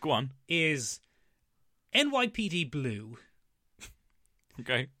 Go on. Is NYPD Blue.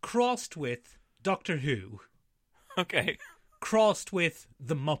 Okay. Crossed with Doctor Who. Okay. Crossed with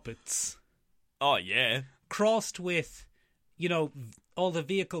the Muppets. Oh yeah. Crossed with, all the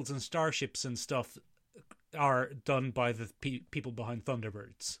vehicles and starships and stuff are done by the people behind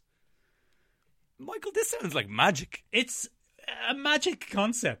Thunderbirds. Michael, this sounds like magic. It's a magic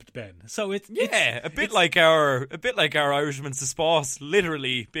concept, Ben. So it's a bit like our Irishman's Sposs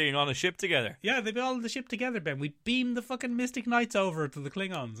literally being on a ship together. Yeah, they'd be all on the ship together, Ben. We beam the fucking Mystic Knights over to the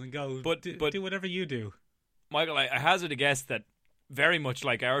Klingons and go, but do whatever you do. Michael, I hazard a guess that very much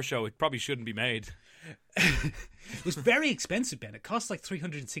like our show, it probably shouldn't be made. It was very expensive, Ben. It cost like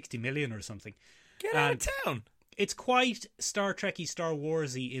 $360 million or something. Get out of town. It's quite Star Trek-y, Star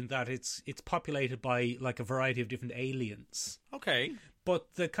Wars-y in that it's populated by like a variety of different aliens. Okay.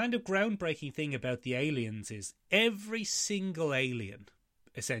 But the kind of groundbreaking thing about the aliens is every single alien,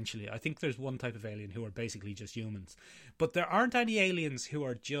 essentially. I think there's one type of alien who are basically just humans. But there aren't any aliens who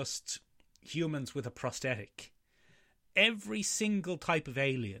are just humans with a prosthetic. Every single type of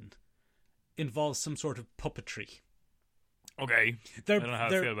alien involves some sort of puppetry. Okay. I don't know how I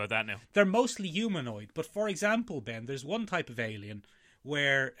feel about that now. They're mostly humanoid, but for example, Ben, there's one type of alien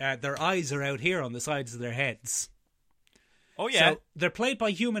where their eyes are out here on the sides of their heads. Oh, yeah. So they're played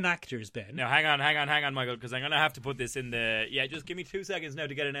by human actors, Ben. Now, hang on, Michael, because I'm going to have to put this in the... Yeah, just give me 2 seconds now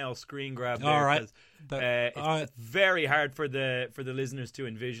to get an L screen grab there. All right. It's very hard for the listeners to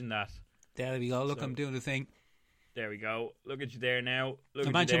envision that. There we go. Look, I'm doing the thing. There we go. Look at you there now.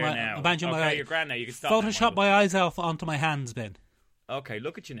 Imagine my you're grand now. You can stop. Photoshop my eyes off onto my hands, Ben. Okay,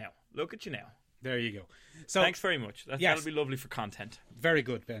 look at you now. There you go. So thanks very much. That'll be lovely for content. Very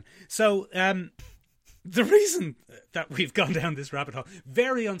good, Ben. So the reason that we've gone down this rabbit hole,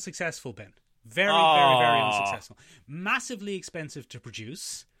 very unsuccessful, Ben. Very unsuccessful. Massively expensive to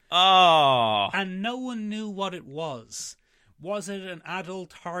produce. Oh. And no one knew what it was. Was it an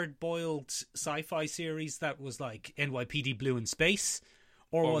adult, hard-boiled sci-fi series that was like NYPD Blue in space?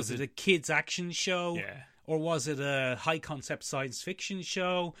 Or was it a kids' action show? Yeah. Or was it a high-concept science fiction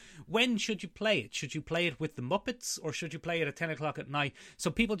show? When should you play it? Should you play it with the Muppets? Or should you play it at 10 o'clock at night? So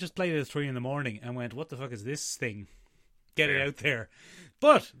people just played it at 3 in the morning and went, what the fuck is this thing? Get it out there.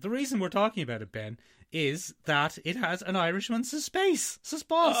 But the reason we're talking about it, Ben, is that it has an Irishman suspense.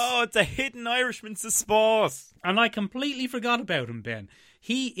 Oh, it's a hidden Irishman suspense. And I completely forgot about him, Ben.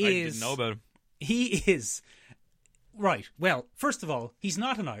 I didn't know about him. He is... Right, well, first of all, he's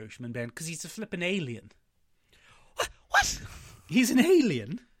not an Irishman, Ben, because he's a flippin' alien. What? He's an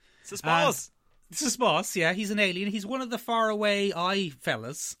alien. Suspense. Suspense, yeah, he's an alien. He's one of the faraway eye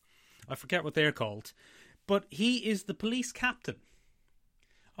fellas. I forget what they're called. But he is the police captain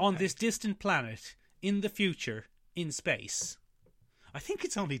on this distant planet in the future in space. I think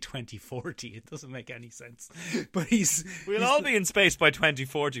it's only 2040. It doesn't make any sense. But we'll all be in space by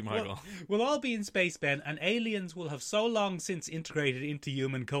 2040, Michael. We'll all be in space, Ben, and aliens will have so long since integrated into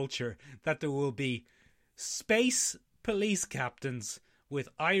human culture that there will be space police captains with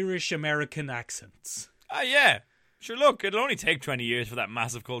Irish-American accents. Yeah. Sure, look, it'll only take 20 years for that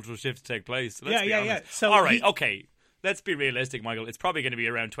massive cultural shift to take place. So let's be honest. Yeah. So all right, okay. Let's be realistic, Michael. It's probably going to be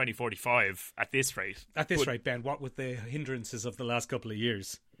around 2045 at this rate. At this rate, Ben, what with the hindrances of the last couple of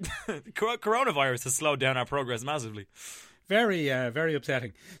years? Coronavirus has slowed down our progress massively. Very, very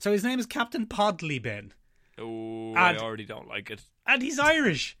upsetting. So his name is Captain Podley, Ben. Oh, I already don't like it. And he's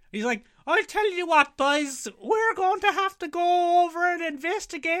Irish. He's like, I'll tell you what, boys, we're going to have to go over and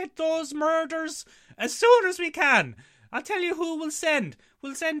investigate those murders as soon as we can. I'll tell you who we'll send.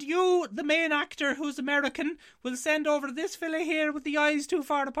 We'll send you, the main actor who's American. We'll send over this fella here with the eyes too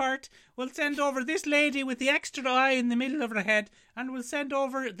far apart. We'll send over this lady with the extra eye in the middle of her head. And we'll send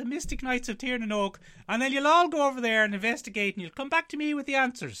over the Mystic Knights of Tiernan Oak. And then you'll all go over there and investigate and you'll come back to me with the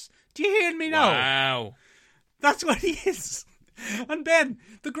answers. Do you hear me now? Wow. That's what he is. And Ben,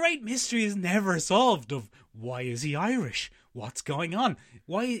 the great mystery is never solved of why is he Irish? What's going on?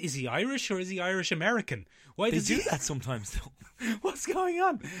 Why is he Irish or is he Irish American? Why does he do that sometimes though? What's going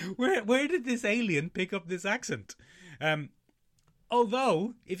on? Where did this alien pick up this accent?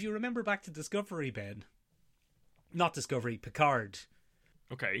 Although, if you remember back to Discovery, Ben, not Discovery, Picard.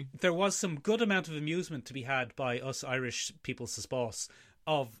 Okay. There was some good amount of amusement to be had by us Irish people, suspense,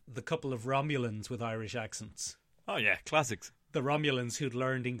 of the couple of Romulans with Irish accents. Oh yeah, classics. The Romulans who'd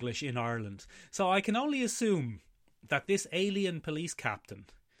learned English in Ireland. So I can only assume that this alien police captain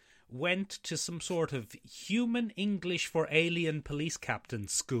went to some sort of human English for alien police captain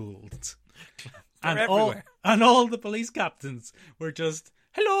schools. And all the police captains were just,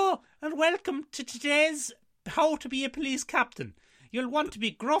 hello and welcome to today's How to Be a Police Captain. You'll want to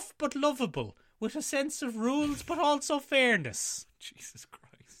be gruff but lovable, with a sense of rules but also fairness. Jesus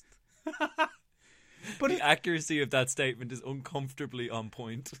Christ. But the accuracy of that statement is uncomfortably on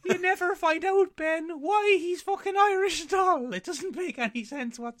point. You never find out, Ben, why he's fucking Irish at all. It doesn't make any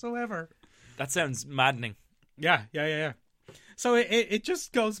sense whatsoever. That sounds maddening. Yeah. So it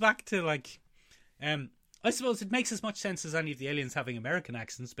just goes back to, like, I suppose it makes as much sense as any of the aliens having American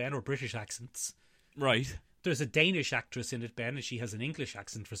accents, Ben, or British accents. Right. There's a Danish actress in it, Ben, and she has an English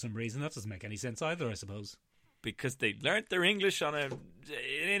accent for some reason. That doesn't make any sense either, I suppose. Because they learnt their English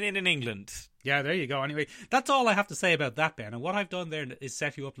in England. Yeah, there you go. Anyway, that's all I have to say about that, Ben. And what I've done there is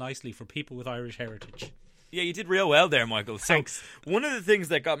set you up nicely for people with Irish heritage. Yeah, you did real well there, Michael. So Thanks. One of the things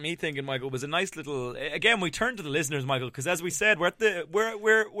that got me thinking, Michael, was a nice little. Again, we turn to the listeners, Michael, because as we said,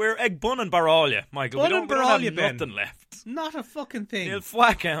 we're Egg Bun and Baralia, Michael. We don't have nothing left. Not a fucking thing. They'll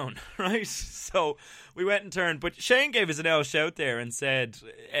whack on, right? So we went and turned, but Shane gave us an L shout there and said,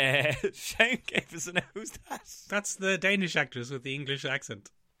 Shane gave us an who's that? That's the Danish actress with the English accent.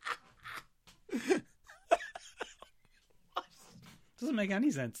 Doesn't make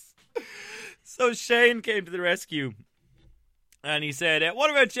any sense. So Shane came to the rescue and he said,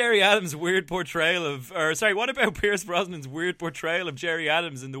 what about Jerry Adams' weird portrayal of, what about Pierce Brosnan's weird portrayal of Jerry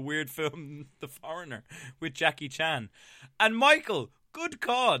Adams in the weird film The Foreigner with Jackie Chan? And Michael, good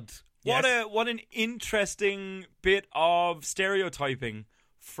God, yes. What an interesting bit of stereotyping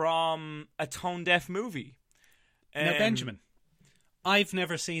from a tone-deaf movie. Now, Benjamin, I've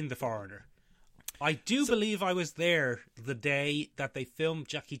never seen The Foreigner. I do believe I was there the day that they filmed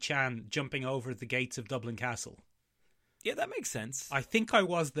Jackie Chan jumping over the gates of Dublin Castle. Yeah, that makes sense. I think I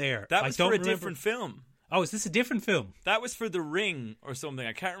was there. That was for a different film. Oh, is this a different film? That was for The Ring or something.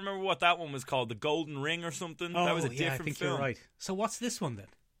 I can't remember what that one was called. The Golden Ring or something. Oh, that was a yeah, different I think film. you're right. So what's this one then?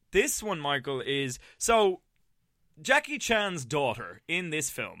 This one, Michael, is... So, Jackie Chan's daughter in this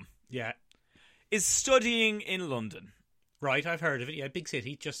film Yeah. is studying in London. Right, I've heard of it. Yeah, big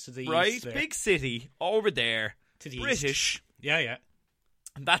city, just to the Right? east there. Big city, over there. To the British. east. Yeah.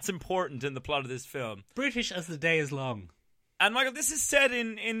 And that's important in the plot of this film. British as the day is long. And, Michael, this is set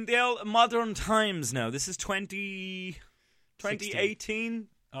in the modern times now. This is 2018.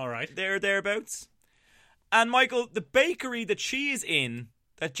 All right. Thereabouts. And Michael, the bakery that she is in,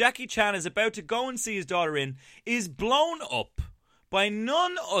 that Jackie Chan is about to go and see his daughter in, is blown up by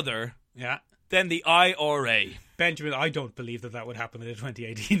none other Yeah. than the IRA. Benjamin, I don't believe that would happen in a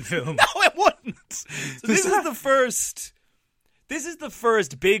 2018 film. No, it wouldn't. So this is the first. This is the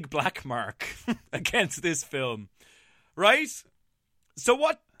first big black mark against this film, right? So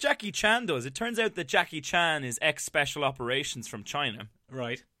what Jackie Chan does? It turns out that Jackie Chan is ex-special operations from China.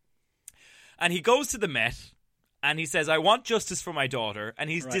 Right. And he goes to the Met and he says, I want justice for my daughter. And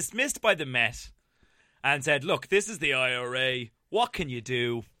he's dismissed by the Met and said, look, this is the IRA. What can you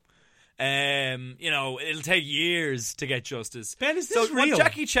do? It'll take years to get justice. Ben, is this real? What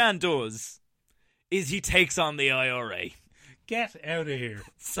Jackie Chan does is he takes on the IRA. Get out of here.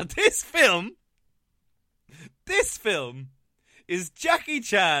 So this film is Jackie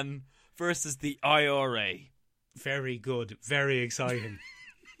Chan versus the IRA. Very good. Very exciting.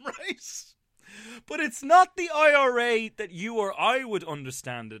 Right? But it's not the IRA that you or I would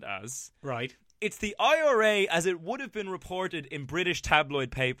understand it as. Right. It's the IRA as it would have been reported in British tabloid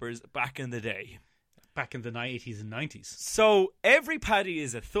papers back in the day. Back in the 80s and 90s. So every paddy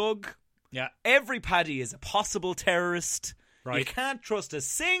is a thug. Yeah. Every paddy is a possible terrorist. Right. You can't trust a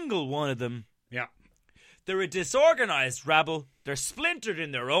single one of them. Yeah. They're a disorganized rabble. They're splintered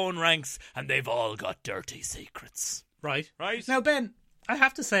in their own ranks, and they've all got dirty secrets. Right. Right? Now, Ben, I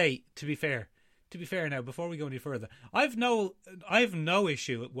have to say, to be fair now, before we go any further, I have no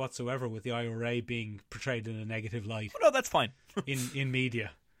issue whatsoever with the IRA being portrayed in a negative light Oh, no, that's fine. in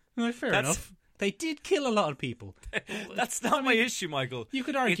media. Well, fair enough. They did kill a lot of people. That's not my issue, Michael. You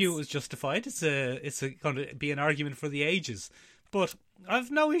could argue it was justified. It's going to be an argument for the ages. But I've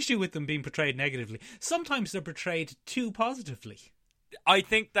no issue with them being portrayed negatively. Sometimes they're portrayed too positively. I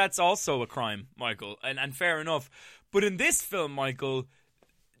think that's also a crime, Michael, and fair enough. But in this film, Michael,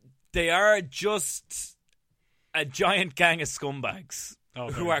 they are just a giant gang of scumbags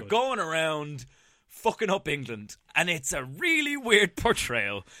who are going around fucking up England, and it's a really weird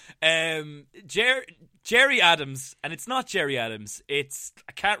portrayal. Jerry Adams, and it's not Jerry Adams,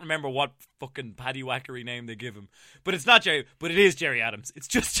 I can't remember what fucking paddywhackery name they give him, but it's not Jerry, but it is Jerry Adams. It's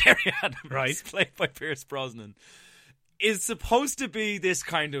just Jerry Adams, right? Played by Pierce Brosnan. Is supposed to be this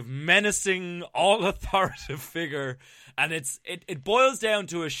kind of menacing, all-authoritative figure, and it boils down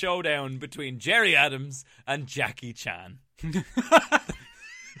to a showdown between Jerry Adams and Jackie Chan.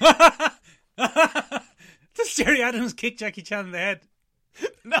 Does Jerry Adams kick Jackie Chan in the head?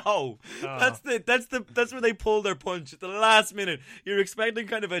 No, that's where they pull their punch at the last minute. You're expecting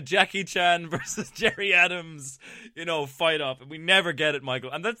kind of a Jackie Chan versus Jerry Adams, fight off, and we never get it, Michael.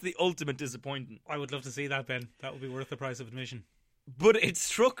 And that's the ultimate disappointment. I would love to see that, Ben. That would be worth the price of admission. But it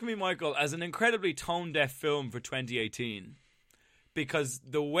struck me, Michael, as an incredibly tone-deaf film for 2018. Because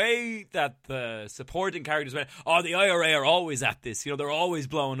the way that the supporting characters went, the IRA are always at this. They're always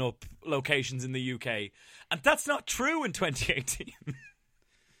blowing up locations in the UK. And that's not true in 2018.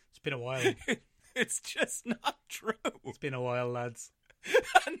 It's been a while. It's just not true. It's been a while, lads.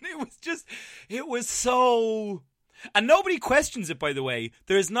 And it was so... And nobody questions it, by the way.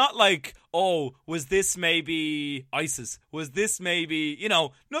 There's not like, was this maybe ISIS? Was this maybe,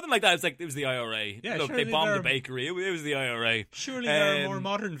 nothing like that. It's like, it was the IRA. Yeah, look, they bombed the bakery. It was the IRA. Surely there are more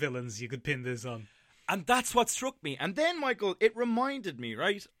modern villains you could pin this on. And that's what struck me. And then, Michael, it reminded me,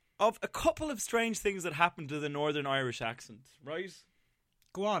 right, of a couple of strange things that happened to the Northern Irish accent, right?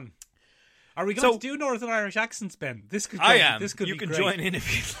 Go on. Are we going to do Northern Irish accents, Ben? This could. I am. This could you be can great. join in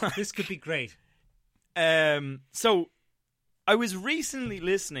if you like. This could be great. So I was recently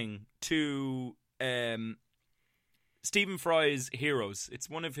listening to Stephen Fry's Heroes. It's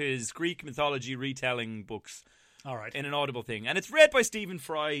one of his Greek mythology retelling books. All right. In an Audible thing. And it's read by Stephen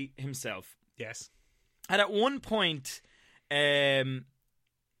Fry himself. Yes. And at one point,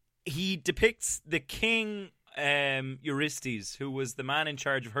 he depicts the king Eurystheus, who was the man in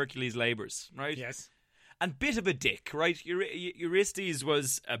charge of Hercules' labours, right? Yes. And bit of a dick, right? Eurystheus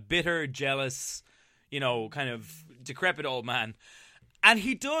was a bitter, jealous, kind of decrepit old man. And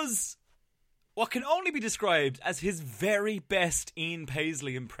he does what can only be described as his very best Ian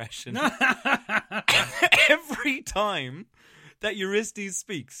Paisley impression. Every time that Eurystheus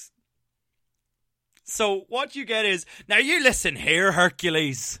speaks. So what you get is, now you listen here,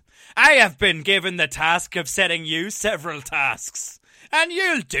 Hercules. I have been given the task of setting you several tasks, and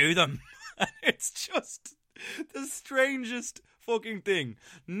you'll do them. And it's just the strangest fucking thing.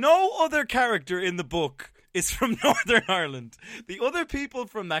 No other character in the book is from Northern Ireland. The other people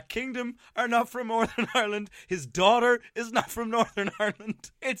from that kingdom are not from Northern Ireland. His daughter is not from Northern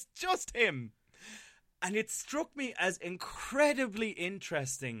Ireland. It's just him. And it struck me as incredibly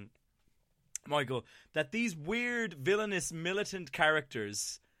interesting, Michael, that these weird, villainous, militant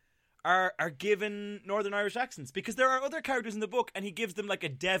characters are given Northern Irish accents. Because there are other characters in the book and he gives them like a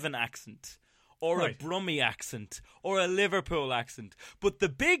Devon accent. Or a Brummie accent. Or a Liverpool accent. But the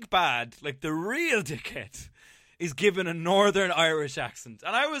big bad, like the real dickhead, is given a Northern Irish accent.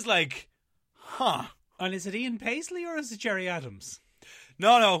 And I was like, huh. And is it Ian Paisley or is it Jerry Adams?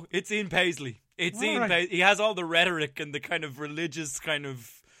 No, it's Ian Paisley. It's Ian Paisley. He has all the rhetoric and the kind of religious kind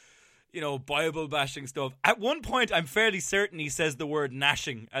of, Bible bashing stuff. At one point, I'm fairly certain he says the word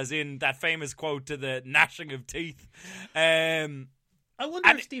gnashing, as in that famous quote to the gnashing of teeth. I wonder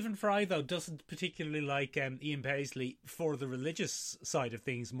if Stephen Fry, though, doesn't particularly like Ian Paisley for the religious side of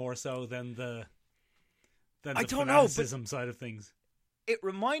things more so than the fanaticism side of things. It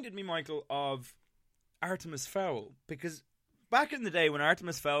reminded me, Michael, of Artemis Fowl, because back in the day when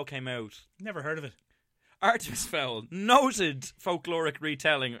Artemis Fowl came out... Never heard of it. Artemis Fowl, noted folkloric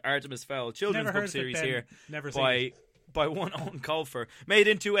retelling, Artemis Fowl, children's book series here, by one Owen Colfer, made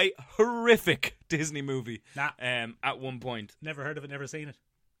into a horrific Disney movie at one point. Never heard of it, never seen it.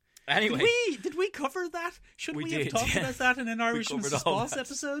 Anyway. Did we cover that? Should we have talked about that in an Irishman's Boss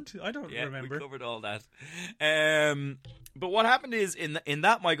episode? I don't remember. We covered all that. But what happened is, in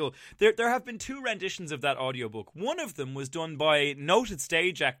that, Michael, there have been 2 renditions of that audiobook. One of them was done by noted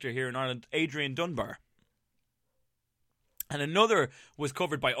stage actor here in Ireland, Adrian Dunbar. And another was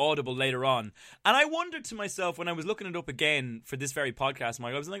covered by Audible later on. And I wondered to myself, when I was looking it up again for this very podcast,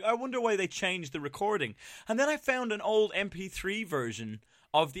 Michael, I was like, I wonder why they changed the recording. And then I found an old MP3 version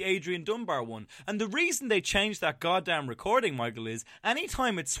of the Adrian Dunbar one. And the reason they changed that goddamn recording, Michael, is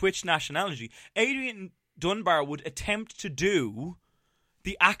anytime it switched nationality, Adrian Dunbar would attempt to do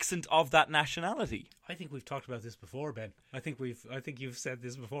the accent of that nationality. I think we've talked about this before, Ben. I think you've said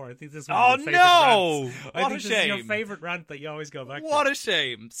this before. I think this is one of your favorite rants. I think this is your favorite rant that you always go back to. What a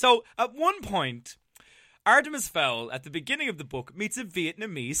shame. So, at one point, Artemis Fowl, at the beginning of the book, meets a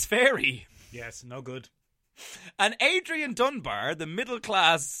Vietnamese fairy. Yes, no good. And Adrian Dunbar, the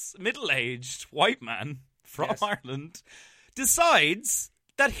middle-aged white man from Ireland, decides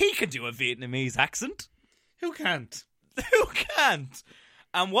that he can do a Vietnamese accent. Who can't? Who can't?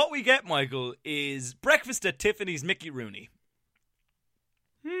 And what we get, Michael, is Breakfast at Tiffany's Mickey Rooney.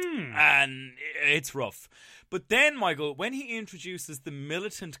 And it's rough. But then, Michael, when he introduces the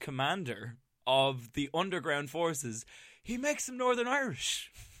militant commander of the underground forces, he makes him Northern Irish.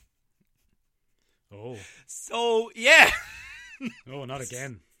 Oh. So, yeah. Oh, not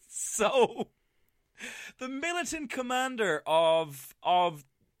again. So, the militant commander of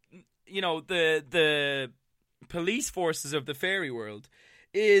the police forces of the fairy world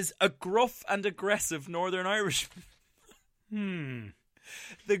is a gruff and aggressive Northern Irishman.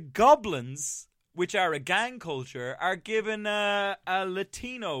 The goblins, which are a gang culture, are given a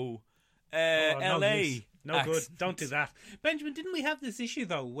Latino LA No accent. good. Don't do that. Benjamin, didn't we have this issue,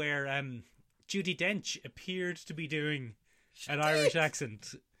 though, where Judi Dench appeared to be doing an Irish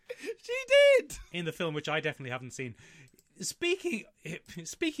accent? She did! In the film, which I definitely haven't seen. Speaking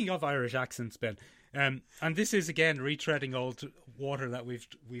of Irish accents, Ben, and this is again retreading old water that we've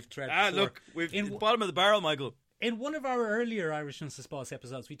tread before. Look, in the bottom of the barrel, Michael. In one of our earlier Irishman's Boss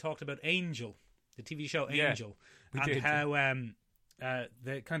episodes, we talked about Angel, the TV show Angel, and how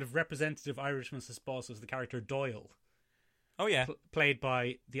the kind of representative Irishman's Boss was the character Doyle. Oh yeah, played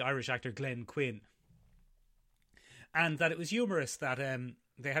by the Irish actor Glenn Quinn, and that it was humorous that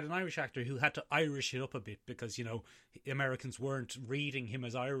they had an Irish actor who had to Irish it up a bit because, Americans weren't reading him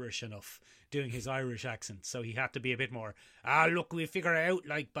as Irish enough, doing his Irish accent. So he had to be a bit more, look, we figure it out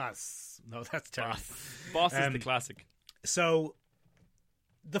like Boss. No, that's terrible. Boss is the classic. So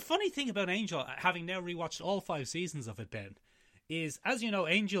the funny thing about Angel, having now rewatched all 5 seasons of it, Ben, is, as you know,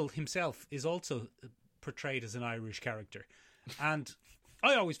 Angel himself is also portrayed as an Irish character. And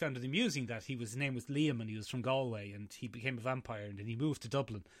I always found it amusing that his name was Liam and he was from Galway and he became a vampire and then he moved to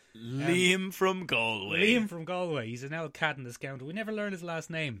Dublin. Liam from Galway. Liam from Galway. He's an old cad and a scoundrel. We never learned his last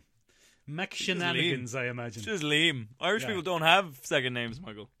name. McShenanigans, I imagine. It's just Liam. Irish people don't have second names,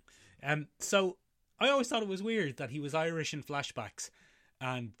 Michael. So I always thought it was weird that he was Irish in flashbacks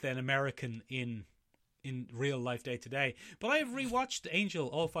and then American in real life day to day. But I have rewatched Angel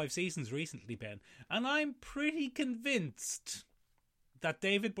all 5 seasons recently, Ben, and I'm pretty convinced that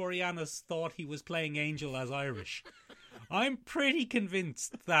David Boreanaz thought he was playing Angel as Irish. I'm pretty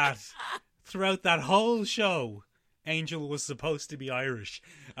convinced that throughout that whole show, Angel was supposed to be Irish,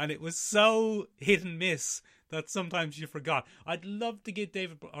 and it was so hit and miss that sometimes you forgot. I'd love to give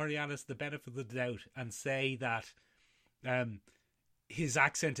David Boreanaz the benefit of the doubt and say that his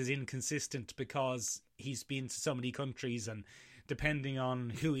accent is inconsistent because he's been to so many countries, and depending on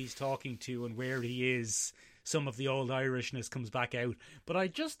who he's talking to and where he is, some of the old Irishness comes back out. But I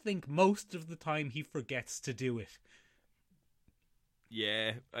just think most of the time he forgets to do it.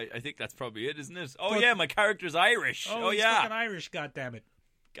 Yeah, I think that's probably it, isn't it? Oh, yeah, my character's Irish. Oh, he's fucking Irish, goddammit.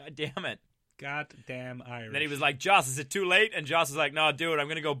 God damn it. Goddamn Irish. And then he was like, Joss, is it too late? And Joss was like, no, do it. I'm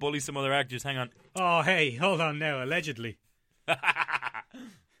going to go bully some other actors. Hang on. Oh, hey, hold on now. Allegedly. I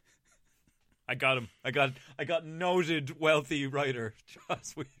got him. I got noted wealthy writer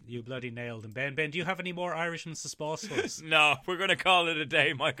Joss Whedon. You bloody nailed him, Ben. Ben, do you have any more Irishmen to spouse for us? No, we're going to call it a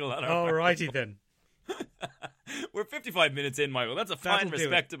day, Michael. Alrighty then. We're 55 minutes in, Michael. That's a fine,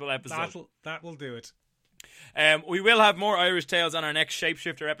 respectable episode. That will do it. We will have more Irish Tales on our next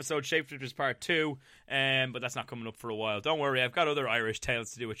Shapeshifter episode, Shapeshifters Part 2, but that's not coming up for a while. Don't worry, I've got other Irish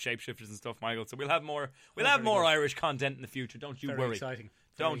Tales to do with shapeshifters and stuff, Michael, so we'll have more Irish content in the future. Don't you worry. Exciting.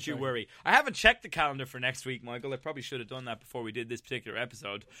 Don't you worry. I haven't checked the calendar for next week, Michael. I probably should have done that before we did this particular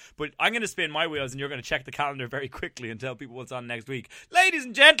episode. But I'm going to spin my wheels and you're going to check the calendar very quickly and tell people what's on next week. Ladies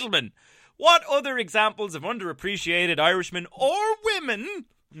and gentlemen, what other examples of underappreciated Irishmen or women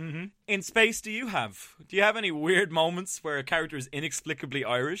in space do you have? Do you have any weird moments where a character is inexplicably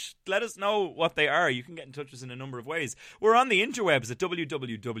Irish? Let us know what they are. You can get in touch with us in a number of ways. We're on the interwebs at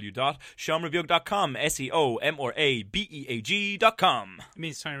www.seomrabeag.com, SEOMRABEAG.com. It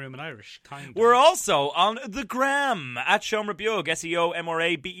means tiny room in Irish, kind of. We're also on the gram at Seomrabeag,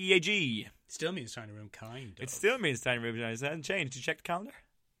 SEOMRABEAG. Still means tiny room, kind of. It still means tiny room. It hasn't changed. Did you check the calendar?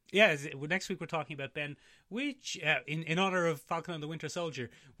 Yeah, next week we're talking about, Ben, which, in honor of Falcon and the Winter Soldier,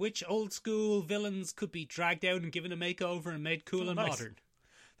 which old school villains could be dragged out and given a makeover and made cool and modern.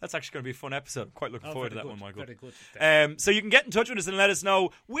 That's actually going to be a fun episode. I'm quite looking forward to that one, Michael. Very good. So you can get in touch with us and let us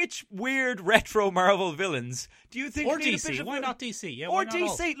know which weird retro Marvel villains do you think or need DC. A bit of why not DC? Yeah, or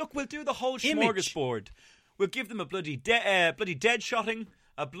DC. Look, we'll do the whole smorgasbord. We'll give them a bloody dead-shotting,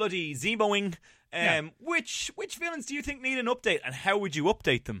 a bloody Zemoing. Which villains do you think need an update, and how would you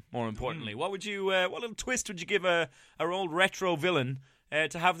update them? More importantly, what little twist would you give our old retro villain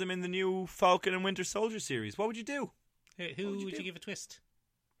to have them in the new Falcon and Winter Soldier series? What would you do? Who would you give a twist?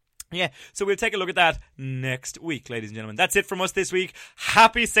 Yeah, so we'll take a look at that next week, ladies and gentlemen. That's it from us this week.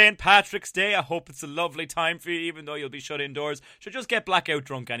 Happy St. Patrick's Day. I hope it's a lovely time for you, even though you'll be shut indoors. So just get blackout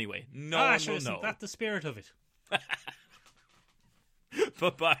drunk anyway. No one will know. That's the spirit of it.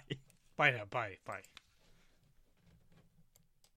 Bye-bye. Bye now. Bye.